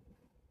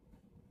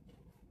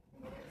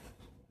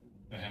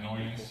 The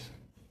Hanoians?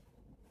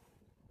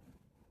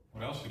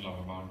 What else do you love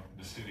about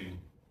the city?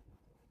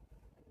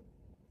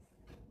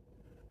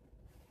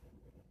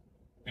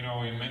 You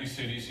know, in many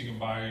cities you can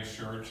buy a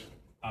shirt,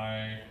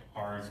 I,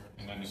 heart,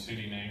 and then the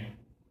city name.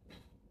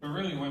 But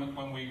really,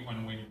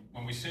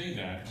 when we say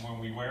that, when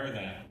we wear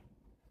that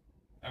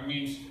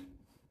means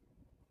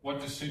what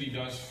the city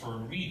does for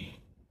me,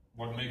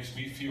 what makes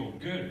me feel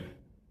good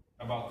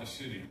about the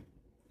city.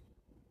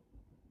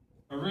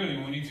 But really,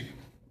 we need to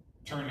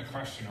turn the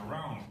question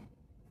around.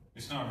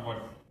 It's not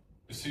what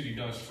the city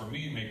does for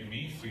me make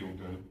me feel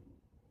good.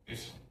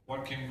 It's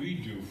what can we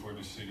do for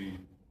the city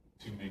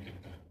to make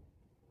it better.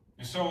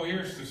 And so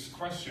here's this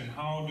question: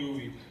 how do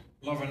we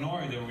love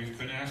Hanoi that we've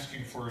been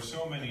asking for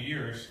so many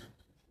years?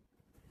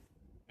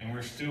 And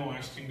we're still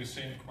asking the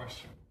same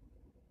question.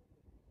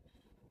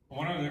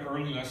 One of the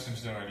early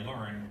lessons that I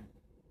learned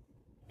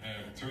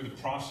through the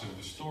process of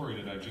the story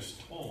that I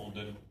just told,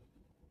 that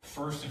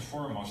first and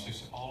foremost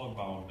is all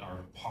about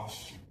our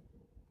posture.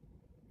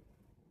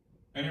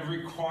 And it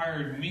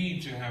required me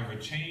to have a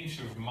change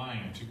of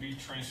mind, to be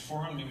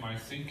transformed in my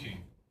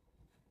thinking,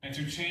 and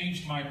to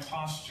change my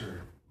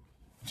posture,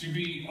 to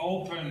be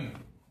open-handed,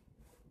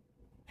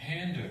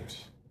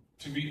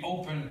 to be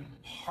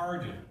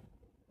open-hearted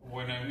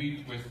when I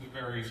meet with the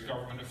various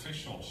government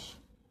officials.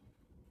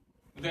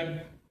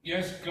 That,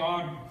 yes,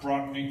 God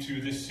brought me to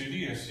this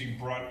city as he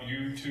brought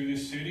you to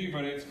this city,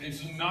 but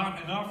it's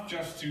not enough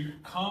just to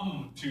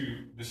come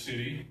to the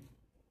city.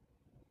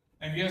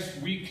 And yes,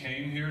 we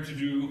came here to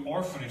do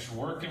orphanage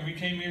work, and we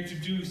came here to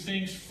do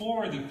things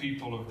for the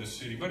people of the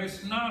city, but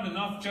it's not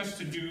enough just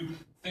to do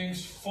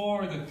things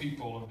for the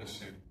people of the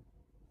city.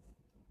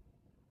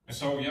 And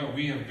so, yeah,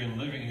 we have been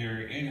living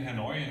here in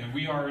Hanoi, and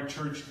we are a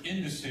church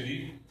in the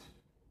city.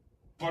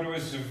 But it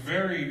was a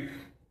very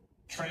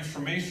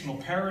transformational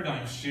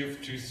paradigm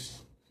shift to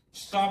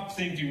stop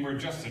thinking we're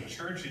just a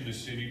church in the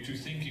city to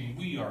thinking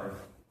we are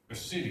a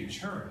city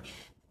church.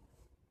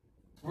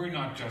 We're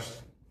not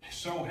just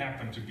so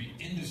happen to be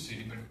in the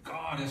city, but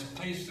God has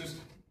placed us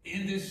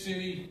in this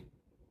city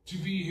to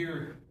be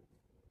here,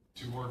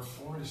 to work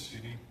for the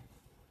city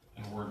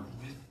and work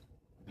with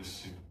the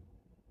city.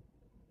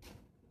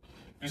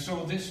 And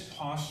so this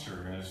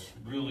posture has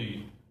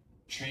really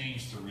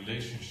changed the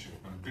relationship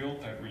and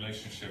built that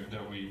relationship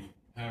that we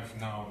have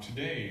now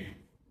today,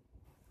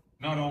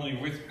 not only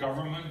with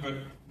government, but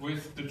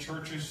with the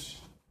churches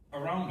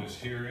around us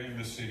here in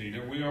the city,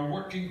 that we are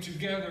working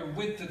together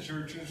with the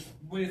churches,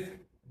 with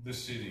the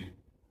city.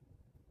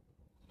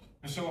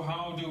 And so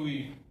how do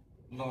we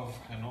love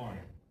Hanoi?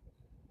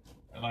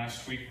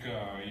 Last week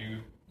you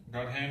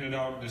got handed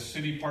out the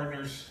City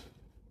Partners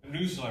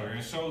newsletter.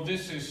 And so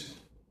this is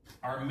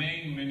our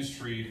main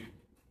ministry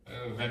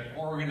that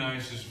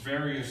organizes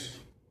various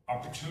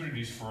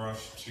opportunities for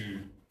us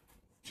to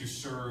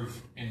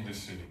serve in the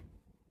city.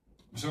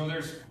 So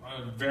there's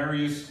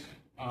various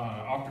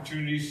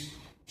opportunities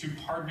to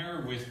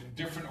partner with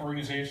different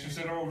organizations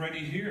that are already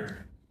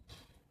here.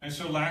 And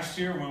so last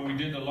year when we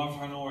did the Love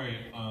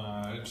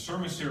Hanoi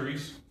sermon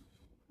series,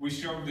 we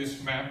showed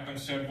this map and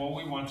said what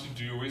we want to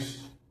do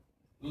is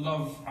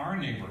love our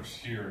neighbors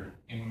here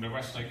in the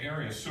Westlake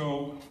area.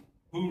 So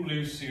who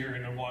lives here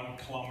in a 1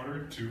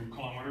 kilometer, 2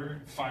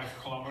 kilometer, 5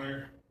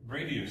 kilometer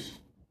radius?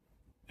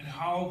 And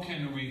how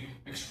can we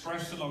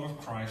express the love of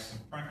Christ in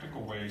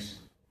practical ways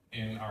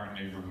in our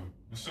neighborhood?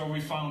 And so we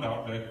found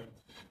out that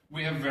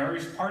we have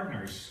various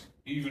partners,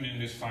 even in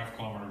this 5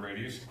 kilometer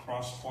radius.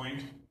 Cross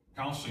Point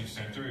Counseling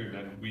Center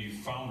that we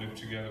founded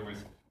together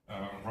with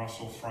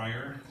Russell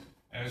Fryer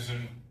as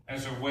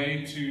a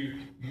way to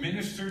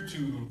minister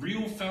to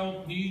real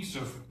felt needs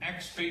of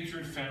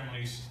expatriate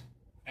families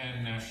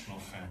and national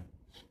families.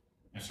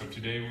 And so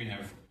today we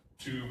have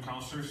 2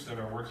 counselors that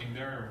are working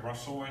there.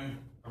 Russell and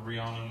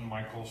Rhiannon,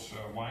 Michael's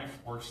wife,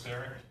 works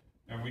there.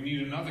 And we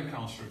need another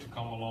counselor to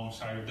come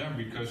alongside of them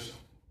because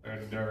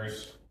there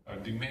is a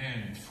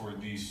demand for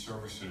these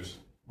services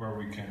where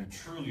we can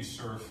truly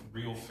serve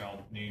real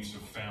felt needs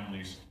of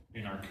families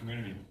in our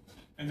community.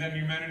 And then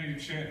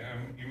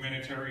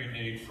humanitarian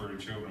aid for the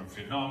children of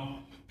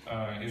Vietnam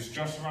is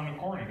just around the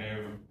corner. They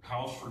have a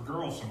house for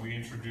girls, and we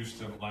introduced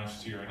them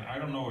last year. And I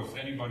don't know if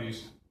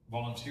anybody's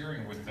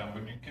volunteering with them,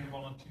 but you can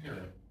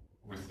volunteer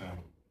with them.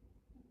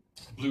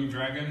 Blue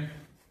Dragon,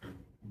 a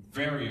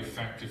very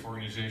effective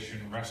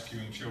organization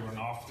rescuing children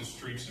off the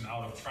streets and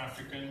out of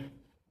trafficking.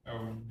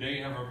 They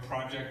have a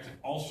project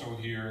also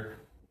here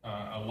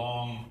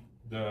along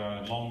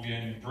the Long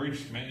Bien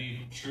Bridge.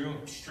 Many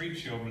street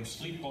children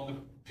sleep on the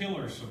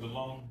pillars of the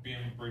Long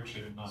Bien Bridge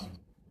at night.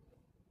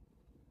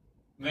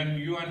 Then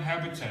UN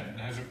Habitat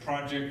has a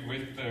project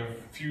with a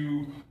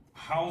few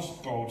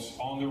houseboats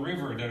on the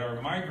river that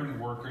are migrant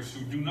workers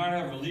who do not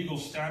have a legal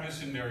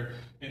status in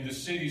the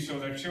city, so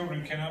their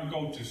children cannot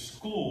go to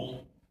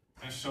school,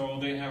 and so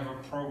they have a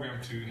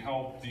program to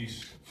help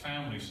these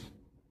families,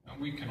 and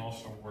we can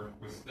also work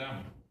with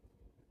them.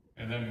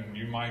 And then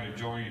you might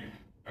enjoy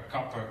a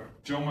cup of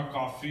Joma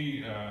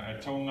coffee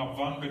at Tong Ngap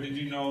Van, but did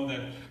you know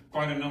that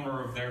quite a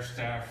number of their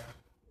staff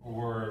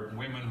were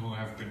women who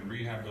have been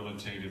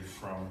rehabilitated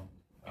from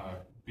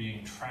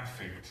being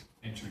trafficked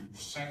into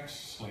sex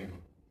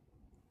slavery?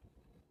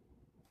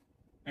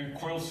 And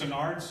Quilts and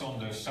Arts on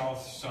the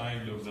south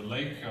side of the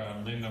lake,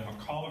 Linda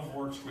McAuliffe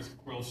works with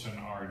Quilts and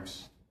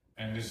Arts.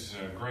 And this is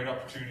a great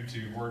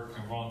opportunity to work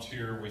and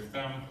volunteer with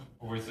them,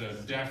 with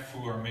deaf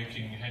who are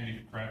making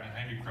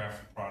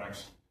handicraft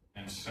products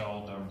and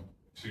sell them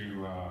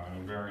to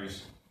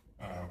various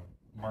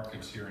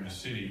markets here in the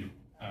city.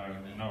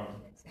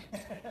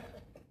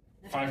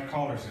 5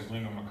 Colors is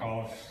Linda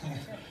McAuliffe.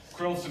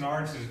 Quilts and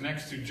Arts is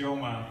next to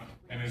Joma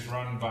and is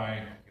run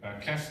by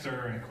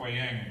Kester and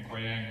Quayang.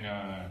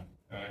 Quayang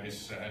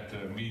is at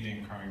the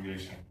meeting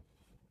congregation.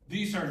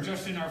 These are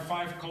just in our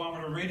 5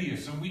 kilometer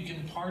radius, and we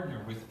can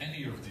partner with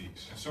any of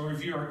these. And so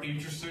if you are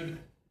interested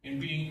in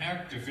being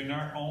active in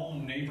our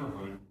own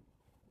neighborhood,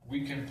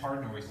 we can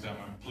partner with them,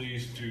 and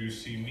please do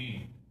see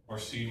me or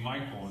see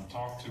Michael and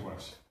talk to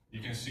us. You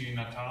can see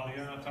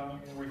Natalia. Natalia,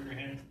 with your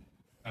hand.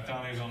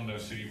 Natalia is on the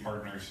City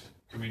Partners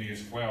Committee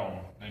as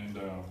well, and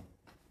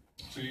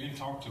so you can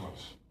talk to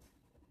us.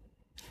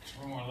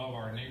 Because we want to love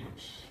our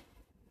neighbors.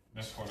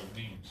 That's what it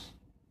means.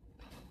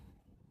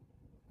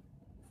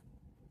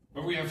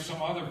 But we have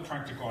some other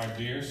practical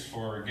ideas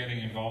for getting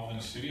involved in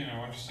the city, and I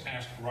want to just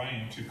ask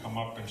Ryan to come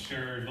up and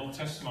share a little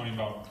testimony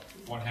about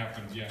what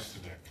happened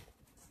yesterday.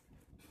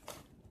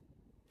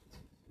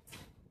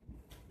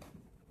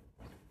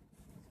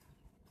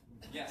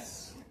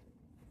 Yes.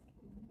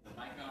 The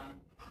mic on.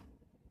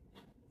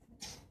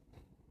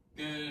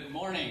 Good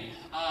morning.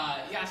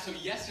 So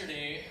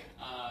yesterday,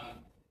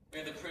 we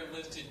had the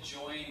privilege to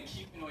join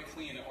Keep Hanoi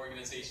Clean, an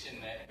organization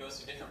that goes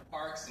to different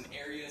parks and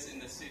areas in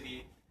the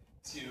city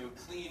to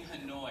clean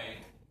Hanoi.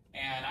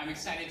 And I'm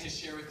excited to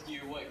share with you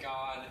what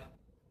God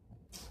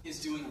is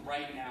doing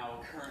right now,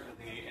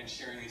 currently, and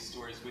sharing these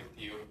stories with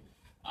you.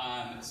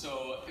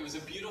 So it was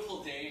a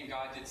beautiful day, and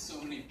God did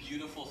so many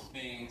beautiful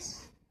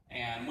things.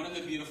 And one of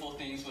the beautiful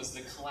things was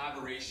the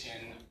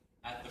collaboration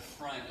at the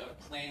front of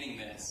planning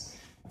this.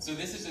 So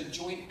this is a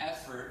joint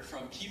effort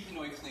from Keep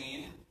Hanoi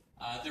Clean,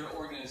 their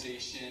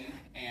organization,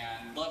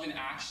 and Love in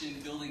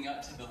Action, building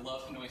up to the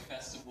Love Hanoi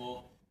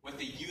Festival with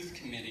the youth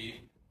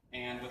committee.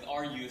 and with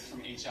our youth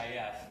from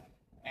HIF.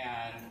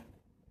 And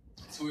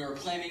so we were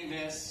planning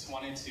this,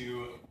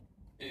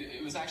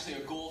 it was actually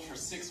a goal for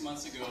 6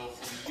 months ago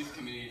for the youth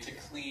committee to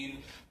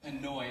clean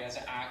Hanoi as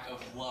an act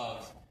of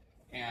love.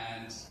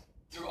 And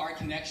through our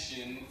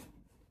connection,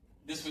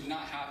 this would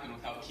not happen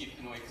without Keep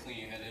Hanoi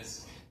Clean. It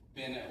has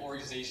been an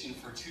organization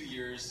for 2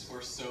 years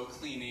or so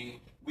cleaning.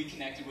 We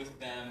connected with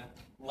them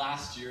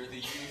last year. The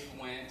youth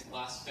went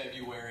last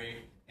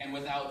February. And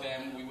without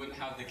them, we wouldn't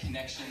have the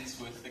connections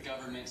with the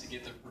government to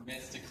get the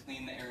permits to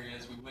clean the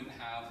areas. We wouldn't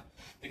have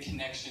the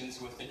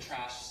connections with the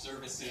trash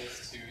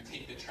services to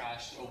take the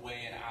trash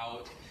away and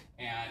out,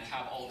 and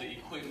have all the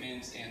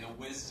equipment and the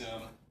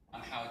wisdom on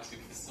how to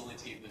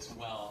facilitate this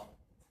well.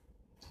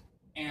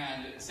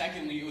 And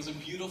secondly, it was a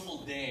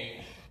beautiful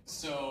day.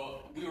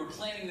 So we were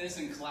planning this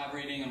and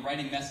collaborating and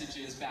writing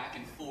messages back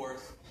and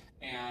forth.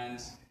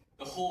 And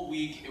the whole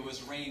week it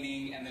was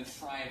raining, and then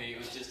Friday it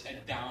was just a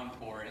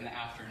downpour in the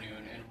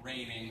afternoon and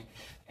raining.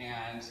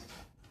 And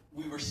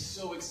we were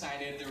so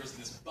excited. There was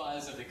this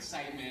buzz of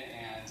excitement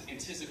and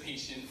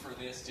anticipation for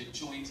this to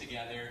join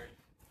together.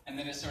 And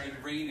then it started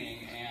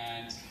raining,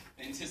 and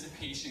the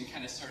anticipation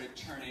kind of started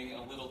turning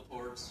a little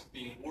towards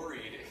being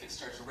worried. If it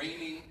starts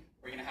raining,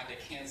 we're going to have to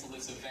cancel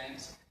this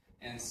event.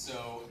 And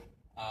so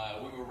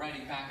we were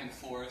writing back and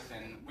forth,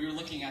 and we were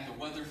looking at the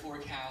weather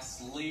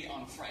forecast late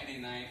on Friday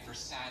night for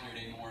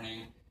Saturday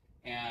morning,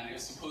 and it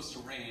was supposed to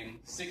rain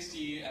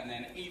 60, and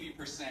then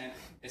 80%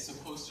 is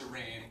supposed to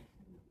rain.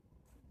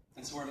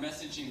 And so we're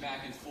messaging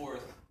back and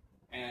forth,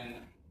 and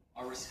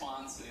our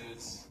response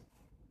is,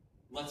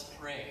 let's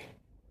pray.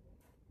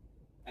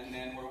 And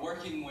then we're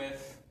working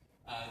with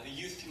the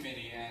youth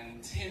committee,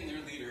 and Tim,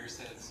 their leader,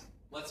 says,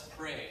 let's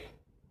pray.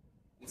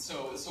 And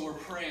so we're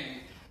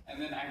praying,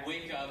 and then I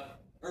wake up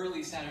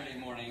early Saturday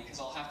morning, because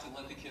I'll have to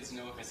let the kids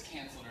know if it's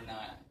canceled or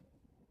not.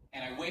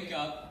 And I wake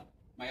up,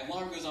 my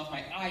alarm goes off,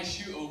 my eyes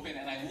shoot open,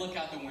 and I look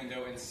out the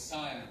window, and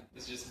sun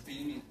is just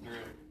beaming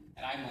through.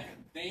 And I'm like,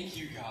 thank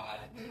you, God.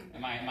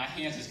 And my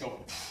hands just go,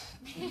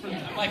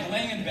 I'm like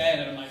laying in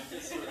bed, and my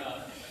fists are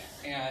up.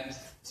 And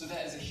so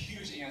that is a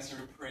huge answer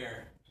to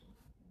prayer.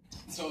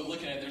 So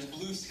look at it, there's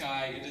blue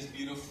sky, it is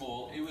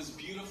beautiful. It was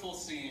beautiful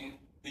seeing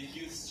the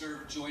youth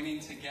serve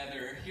joining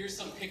together. Here's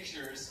some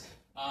pictures.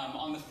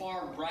 On the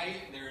far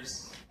right,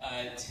 there's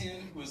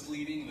Tim, who is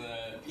leading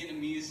the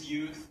Vietnamese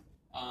youth.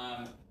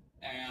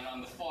 And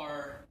on the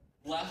far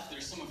left,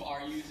 there's some of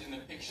our youth in the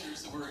picture.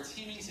 So we're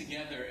teaming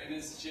together, and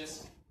it's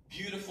just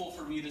beautiful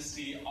for me to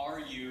see our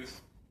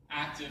youth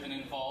active and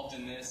involved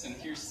in this. And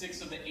here's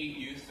 6 of the 8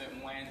 youth that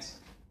went.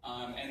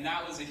 And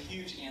that was a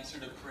huge answer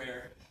to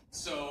prayer.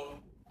 So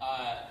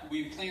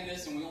we planned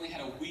this, and we only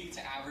had a week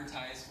to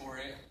advertise for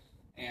it.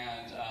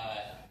 And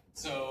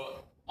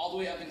so all the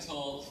way up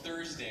until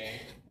Thursday,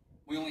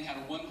 we only had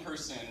one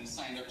person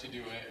signed up to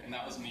do it, and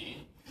that was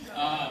me.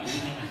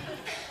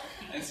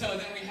 And so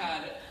then we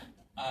had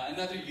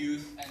another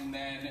youth, and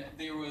then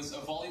there was a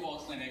volleyball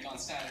clinic on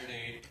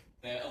Saturday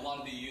that a lot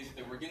of the youth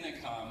that were going to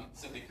come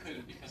said they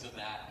couldn't because of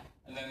that.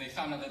 And then they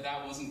found out that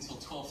that wasn't until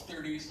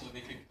 12:30, so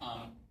they could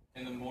come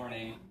in the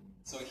morning.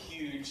 So a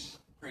huge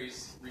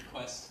praise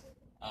request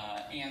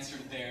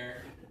answered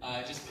there.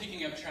 Just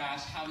picking up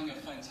trash, having a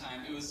fun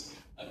time. It was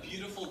a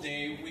beautiful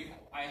day.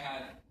 I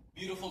had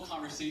beautiful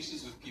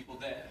conversations with people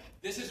that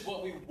this is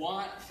what we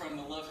want from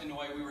the Love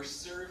Hanoi. We were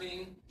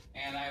serving,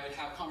 and I would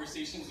have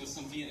conversations with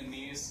some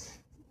Vietnamese,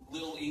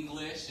 little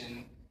English,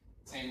 and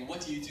saying,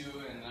 what do you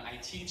do? And I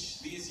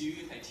teach these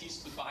youth, I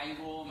teach the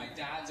Bible, my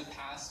dad's a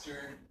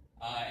pastor,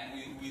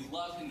 and we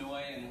love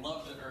Hanoi and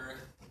love the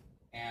earth.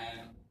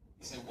 And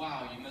he said,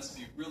 wow, you must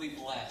be really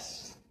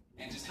blessed.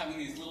 And just having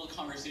these little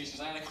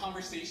conversations. I had a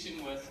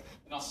conversation with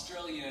an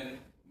Australian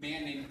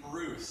man named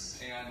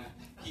Bruce, and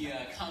he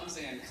comes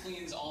and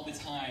cleans all the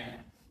time.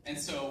 And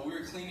so we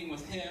were cleaning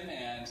with him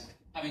and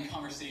having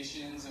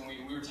conversations, and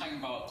we were talking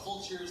about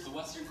cultures, the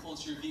Western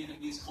culture,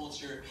 Vietnamese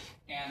culture,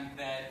 and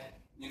that,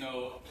 you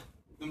know,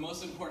 the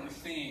most important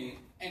thing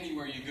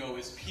anywhere you go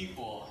is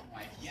people. I'm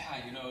like,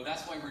 yeah, you know,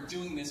 that's why we're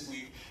doing this.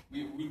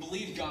 We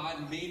believe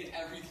God made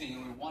everything,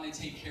 and we want to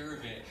take care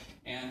of it.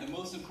 And the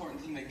most important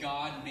thing that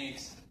God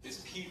makes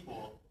is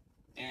people.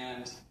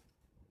 And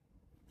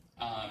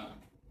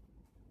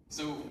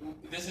so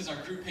this is our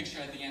group picture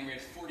at the end. We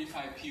had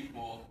 45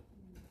 people.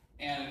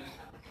 And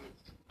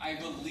I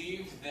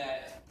believe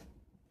that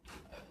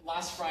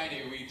last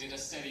Friday we did a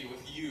study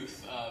with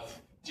youth of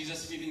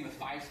Jesus feeding the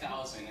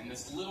 5,000. And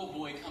this little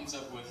boy comes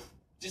up with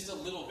just a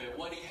little bit,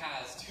 what he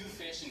has, 2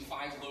 fish and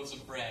 5 loaves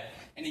of bread.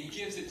 And he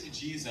gives it to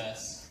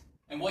Jesus.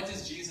 And what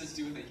does Jesus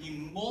do with it? He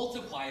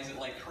multiplies it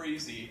like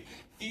crazy,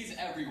 feeds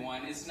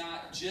everyone. It's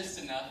not just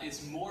enough,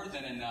 it's more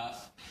than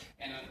enough.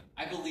 And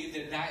I believe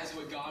that that is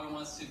what God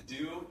wants to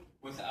do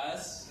with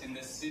us in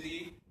this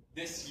city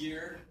this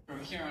year,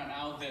 from here on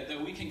out,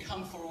 that we can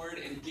come forward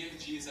and give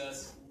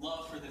Jesus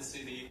love for the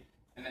city,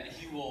 and that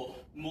he will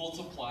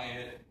multiply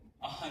it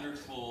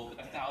 100-fold,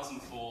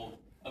 1,000-fold,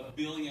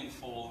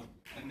 1,000,000,000-fold,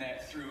 and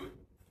that through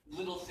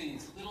little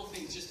things,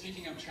 just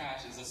picking up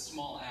trash is a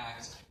small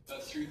act,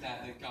 but through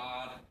that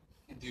God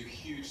and do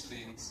huge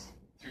things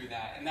through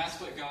that. And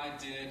that's what God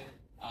did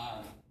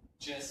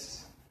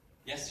just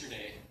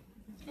yesterday.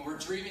 And we're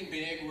dreaming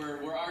big.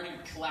 We're already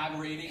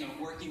collaborating and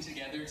working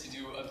together to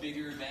do a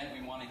bigger event.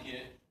 We want to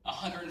get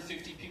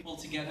 150 people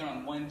together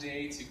on one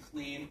day to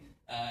clean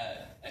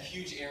a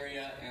huge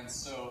area. And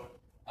so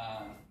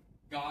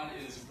God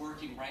is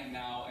working right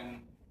now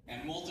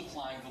and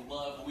multiplying the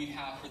love we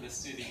have for the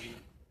city.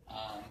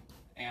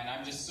 And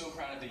I'm just so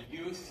proud of the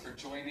youth for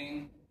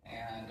joining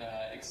and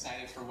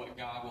excited for what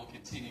God will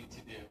continue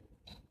to do.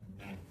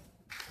 Amen.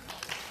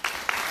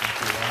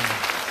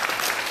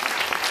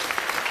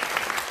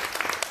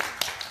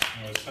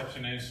 It's such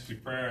an interesting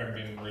prayer. I've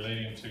been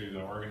relating to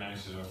the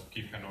organizers of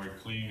Keep Hanoi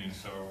Clean, and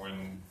so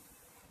when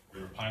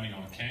we were planning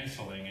on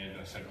canceling it,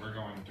 I said, we're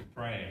going to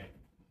pray.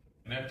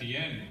 And at the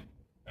end,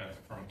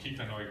 from Keep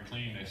Hanoi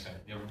Clean, they said,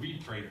 yeah, we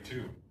prayed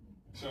too.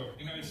 So,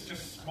 it's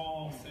just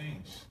small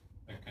things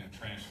that can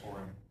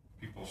transform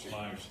people's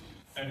lives.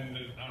 And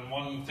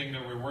one thing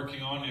that we're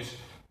working on is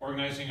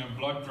organizing a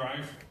blood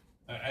drive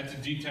at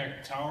the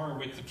DTEC Tower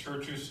with the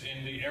churches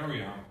in the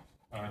area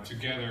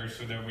together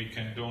so that we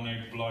can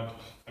donate blood.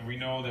 And we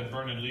know that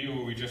Bernard Leo,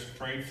 who we just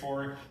prayed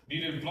for,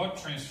 needed blood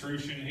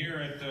transfusion here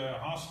at the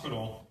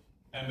hospital.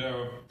 And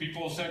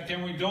people said,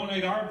 can we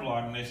donate our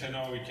blood? And they said,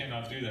 no, we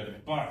cannot do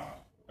that.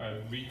 But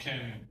we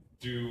can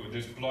do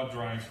this blood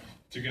drive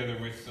together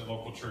with the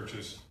local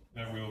churches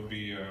that we'll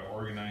be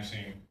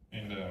organizing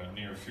in the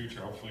near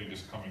future, hopefully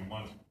this coming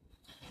month.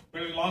 But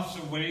there are lots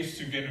of ways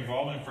to get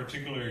involved, in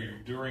particular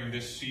during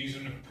this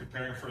season of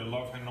preparing for the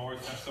Love Hanoi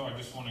Festival. I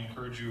just want to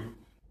encourage you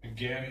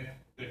again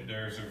that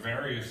there's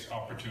various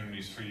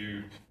opportunities for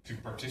you to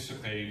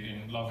participate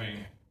in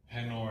loving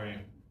Hanoi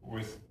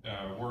with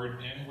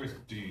word and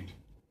with deed.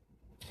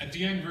 At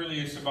the end, really,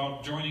 it's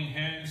about joining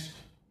hands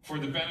for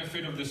the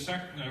benefit of the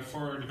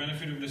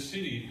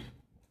city,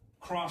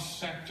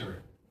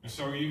 cross-sector. And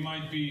so you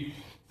might be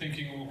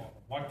thinking, well,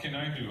 what can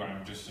I do?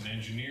 I'm just an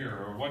engineer.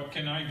 Or what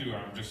can I do?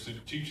 I'm just a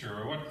teacher.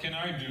 Or what can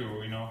I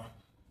do?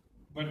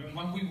 But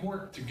when we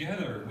work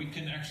together, we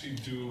can actually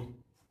do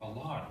a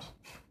lot.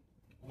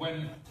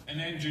 When an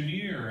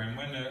engineer and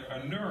when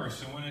a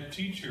nurse and when a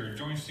teacher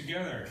joins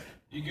together,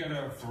 you get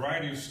a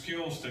variety of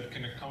skills that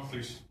can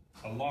accomplish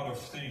a lot of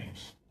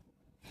things.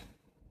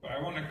 But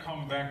I want to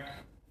come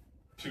back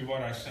to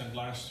what I said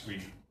last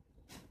week,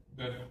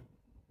 that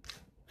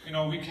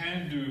we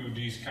can do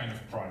these kind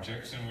of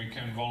projects and we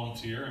can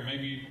volunteer, and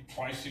maybe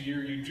twice a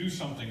year you do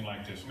something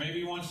like this.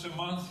 Maybe once a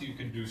month you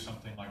can do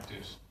something like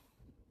this.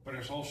 But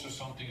there's also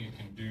something you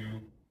can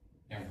do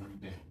every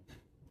day.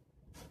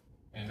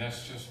 And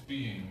that's just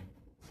being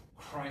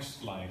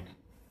Christ-like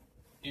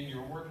in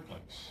your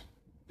workplace.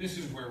 This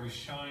is where we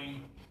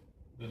shine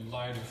the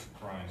light of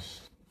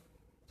Christ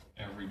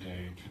every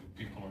day to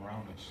the people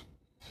around us.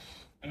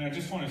 And I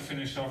just want to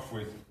finish off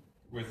with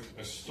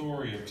a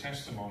story, a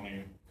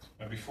testimony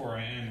before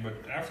I end.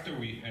 But after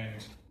we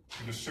end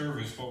the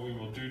service, what we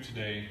will do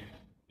today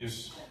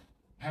is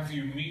have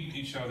you meet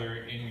each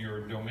other in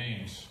your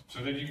domains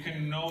so that you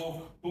can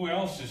know who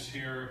else is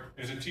here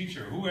as a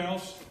teacher, who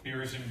else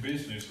here is in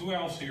business, who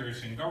else here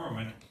is in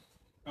government,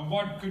 and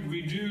what could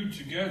we do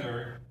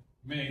together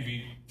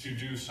maybe to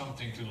do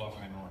something to love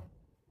Hanoi.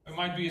 It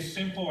might be as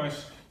simple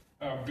as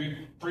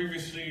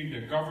previously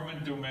the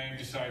government domain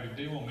decided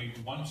they will meet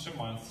once a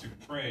month to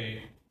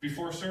pray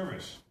before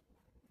service.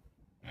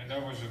 And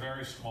that was a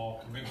very small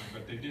commitment,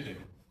 but they did it.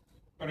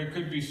 But it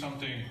could be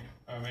something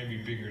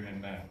maybe bigger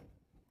than that.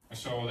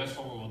 So that's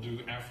what we will do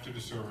after the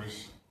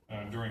service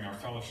during our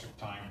fellowship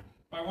time.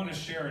 But I want to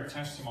share a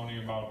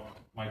testimony about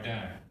my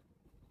dad.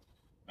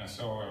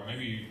 So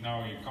maybe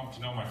now you come to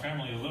know my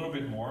family a little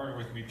bit more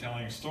with me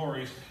telling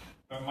stories.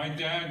 My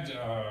dad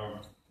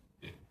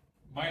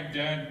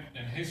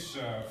and his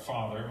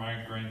father,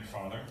 my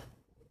grandfather,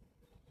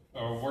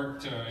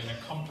 worked in a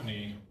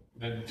company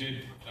that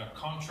did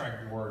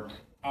contract work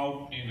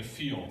out in the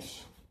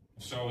fields.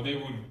 So they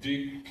would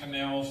dig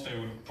canals, they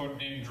would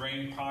put in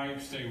drain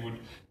pipes, they would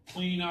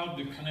clean out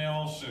the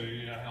canals.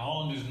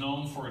 Holland is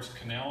known for its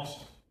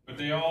canals, but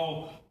they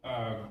all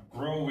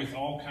grow with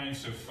all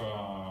kinds of,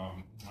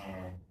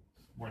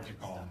 what do you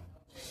call them?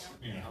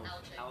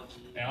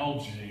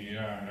 Algae,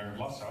 yeah, there are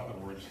lots of other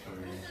words for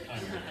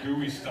kind of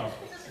gooey stuff.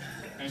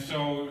 And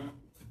so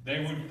they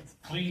would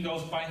clean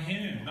those by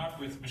hand, not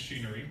with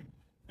machinery.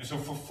 And so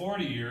for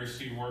 40 years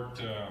he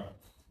worked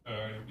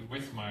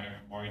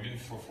he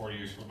didn't for 40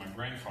 years with my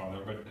grandfather,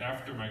 but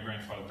after my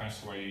grandfather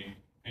passed away,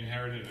 he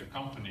inherited a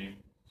company.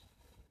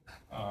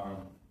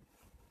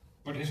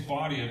 But his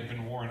body had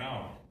been worn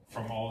out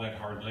from all that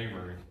hard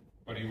labor,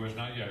 but he was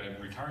not yet at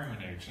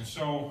retirement age. And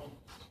so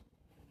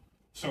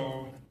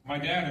my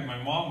dad and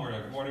my mom were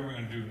like, what are we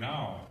going to do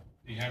now?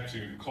 He had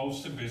to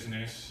close the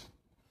business,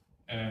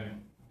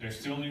 and they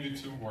still needed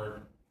to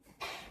work.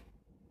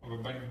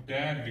 But my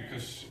dad,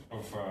 because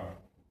of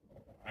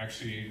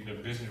actually the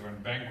business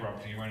went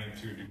bankrupt, he went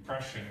into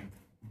depression,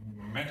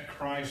 met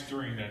Christ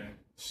during that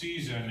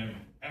season, and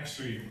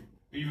actually,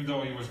 even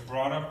though he was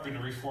brought up in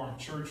a Reformed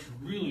church,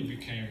 really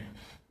became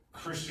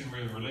Christian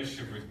with a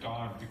relationship with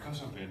God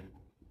because of it.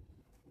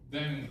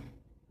 then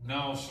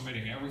now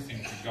submitting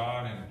everything to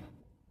God, and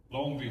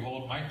lo and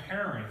behold, my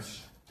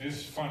parents, this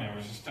is funny, I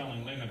was just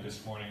telling Linda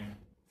this morning,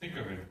 think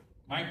of it,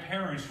 my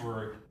parents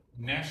were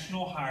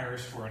national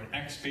hires for an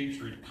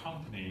expatriate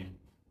company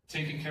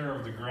taking care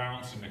of the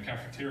grounds in the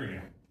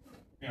cafeteria.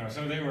 You know,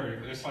 so they were,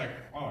 it's like,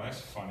 oh, that's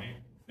funny.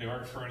 They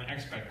worked for an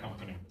expat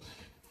company.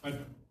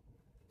 But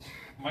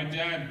my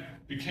dad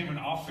became an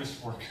office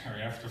worker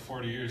after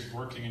 40 years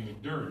working in the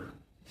dirt.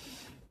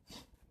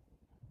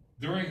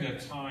 During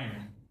that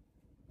time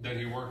that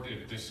he worked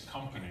at this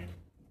company,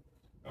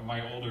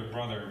 my older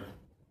brother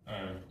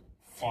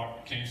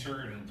fought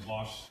cancer and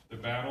lost the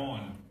battle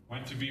and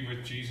went to be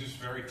with Jesus,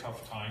 very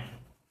tough time.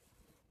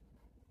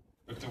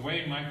 But the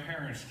way my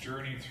parents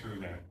journeyed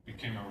through that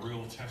became a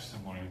real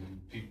testimony to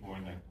the people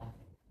in that company.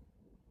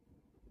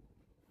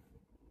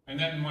 And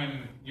then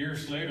when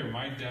years later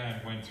my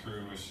dad went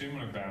through a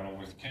similar battle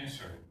with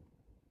cancer,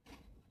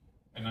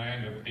 and I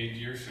ended up 8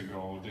 years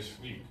ago this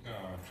week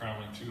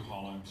traveling to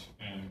Holland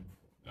and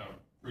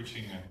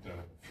preaching at the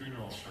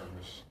funeral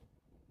service,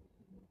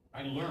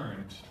 I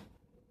learned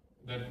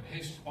that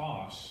his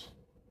boss,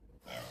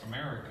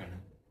 American,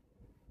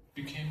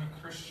 became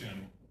a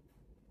Christian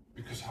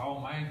because how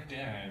my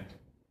dad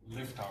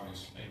lived out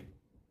his faith.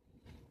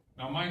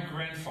 Now, my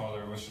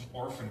grandfather was an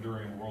orphan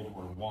during World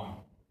War I,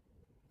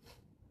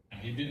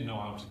 and he didn't know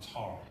how to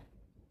talk.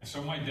 And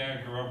so my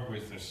dad grew up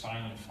with a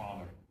silent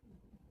father.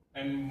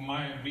 And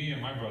me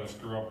and my brothers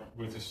grew up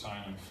with a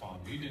silent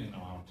father. He didn't know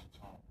how to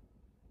talk.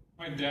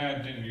 My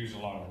dad didn't use a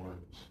lot of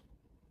words,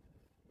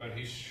 but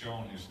he's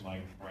shown his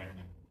light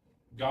brightening.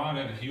 God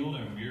had healed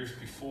him years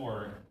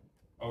before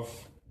of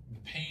the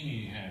pain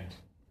he had.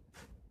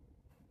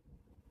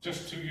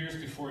 Just 2 years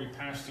before he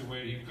passed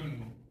away, he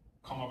couldn't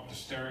come up the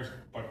stairs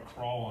but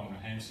crawl on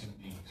hands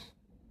and knees.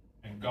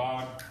 And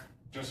God,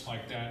 just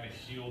like that,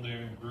 healed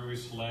him, grew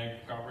his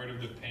leg, got rid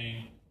of the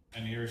pain,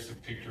 and here's the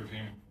picture of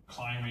him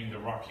climbing the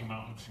Rocky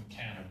Mountains in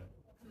Canada.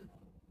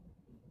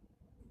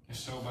 And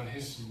so, but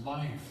his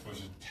life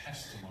was a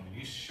testimony.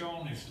 He's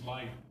shown his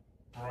light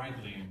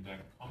brightly in that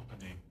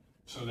company,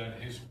 so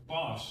that his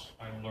boss,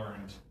 I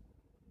learned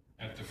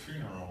at the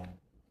funeral,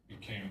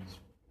 became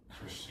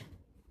Christian.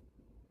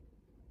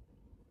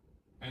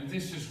 And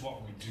this is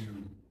what we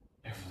do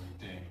every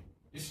day.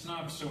 It's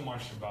not so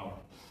much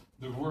about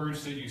the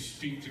words that you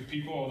speak to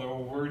people, although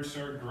words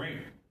are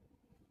great.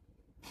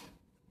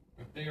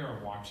 But they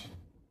are watching.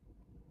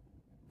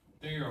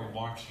 They are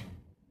watching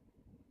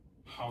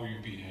how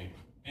you behave.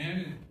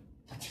 And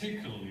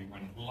particularly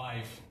when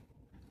life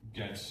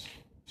gets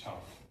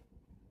tough.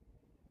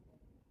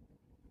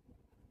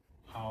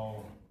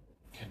 How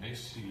can they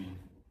see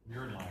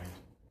your light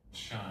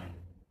shine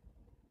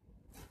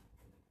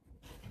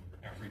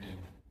every day?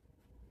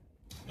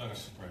 Let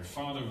us pray.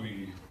 Father,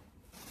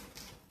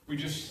 we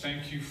just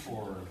thank you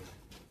for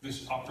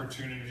this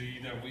opportunity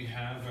that we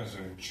have as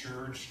a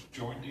church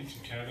jointly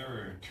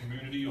together, a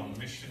community on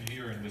mission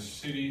here in this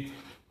city,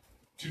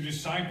 to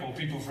disciple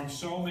people from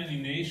so many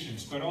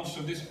nations, but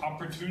also this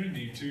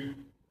opportunity to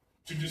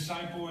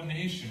disciple a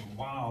nation.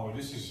 Wow,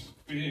 this is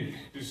big.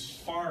 This is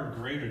far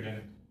greater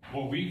than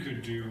what we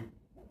could do.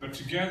 But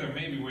together,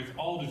 maybe with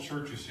all the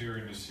churches here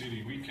in the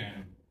city, we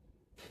can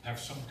have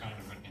some kind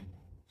of an impact.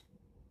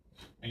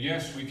 And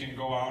yes, we can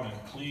go out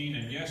and clean,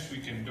 and yes, we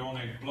can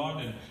donate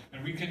blood,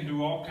 and we can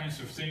do all kinds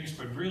of things,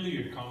 but really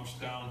it comes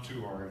down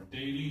to our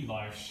daily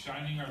life,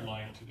 shining our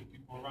light to the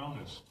people around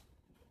us.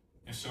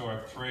 And so I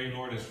pray,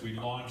 Lord, as we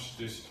launch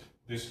this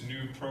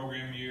new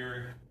program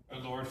year,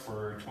 Lord,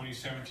 for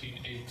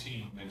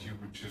 2017-18, that you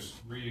would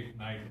just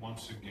reignite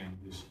once again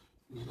this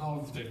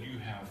love that you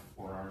have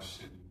for our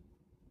city.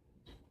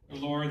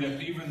 Lord,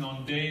 that even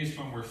on days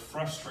when we're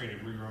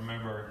frustrated, we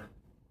remember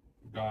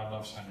God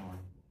loves Hanoi.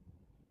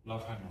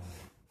 Love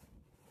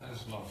Hanoi. Let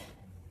us love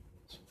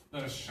Hanoi.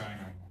 Let us shine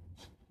our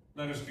lights.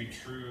 Let us be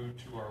true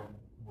to our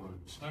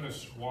words. Let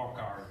us walk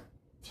our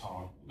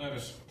talk. Let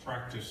us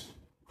practice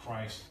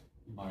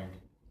Christ-like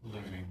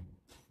living,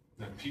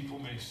 that people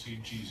may see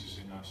Jesus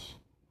in us,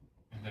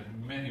 and that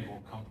many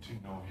will come to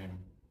know him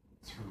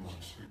through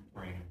us. We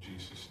pray in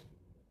Jesus' name.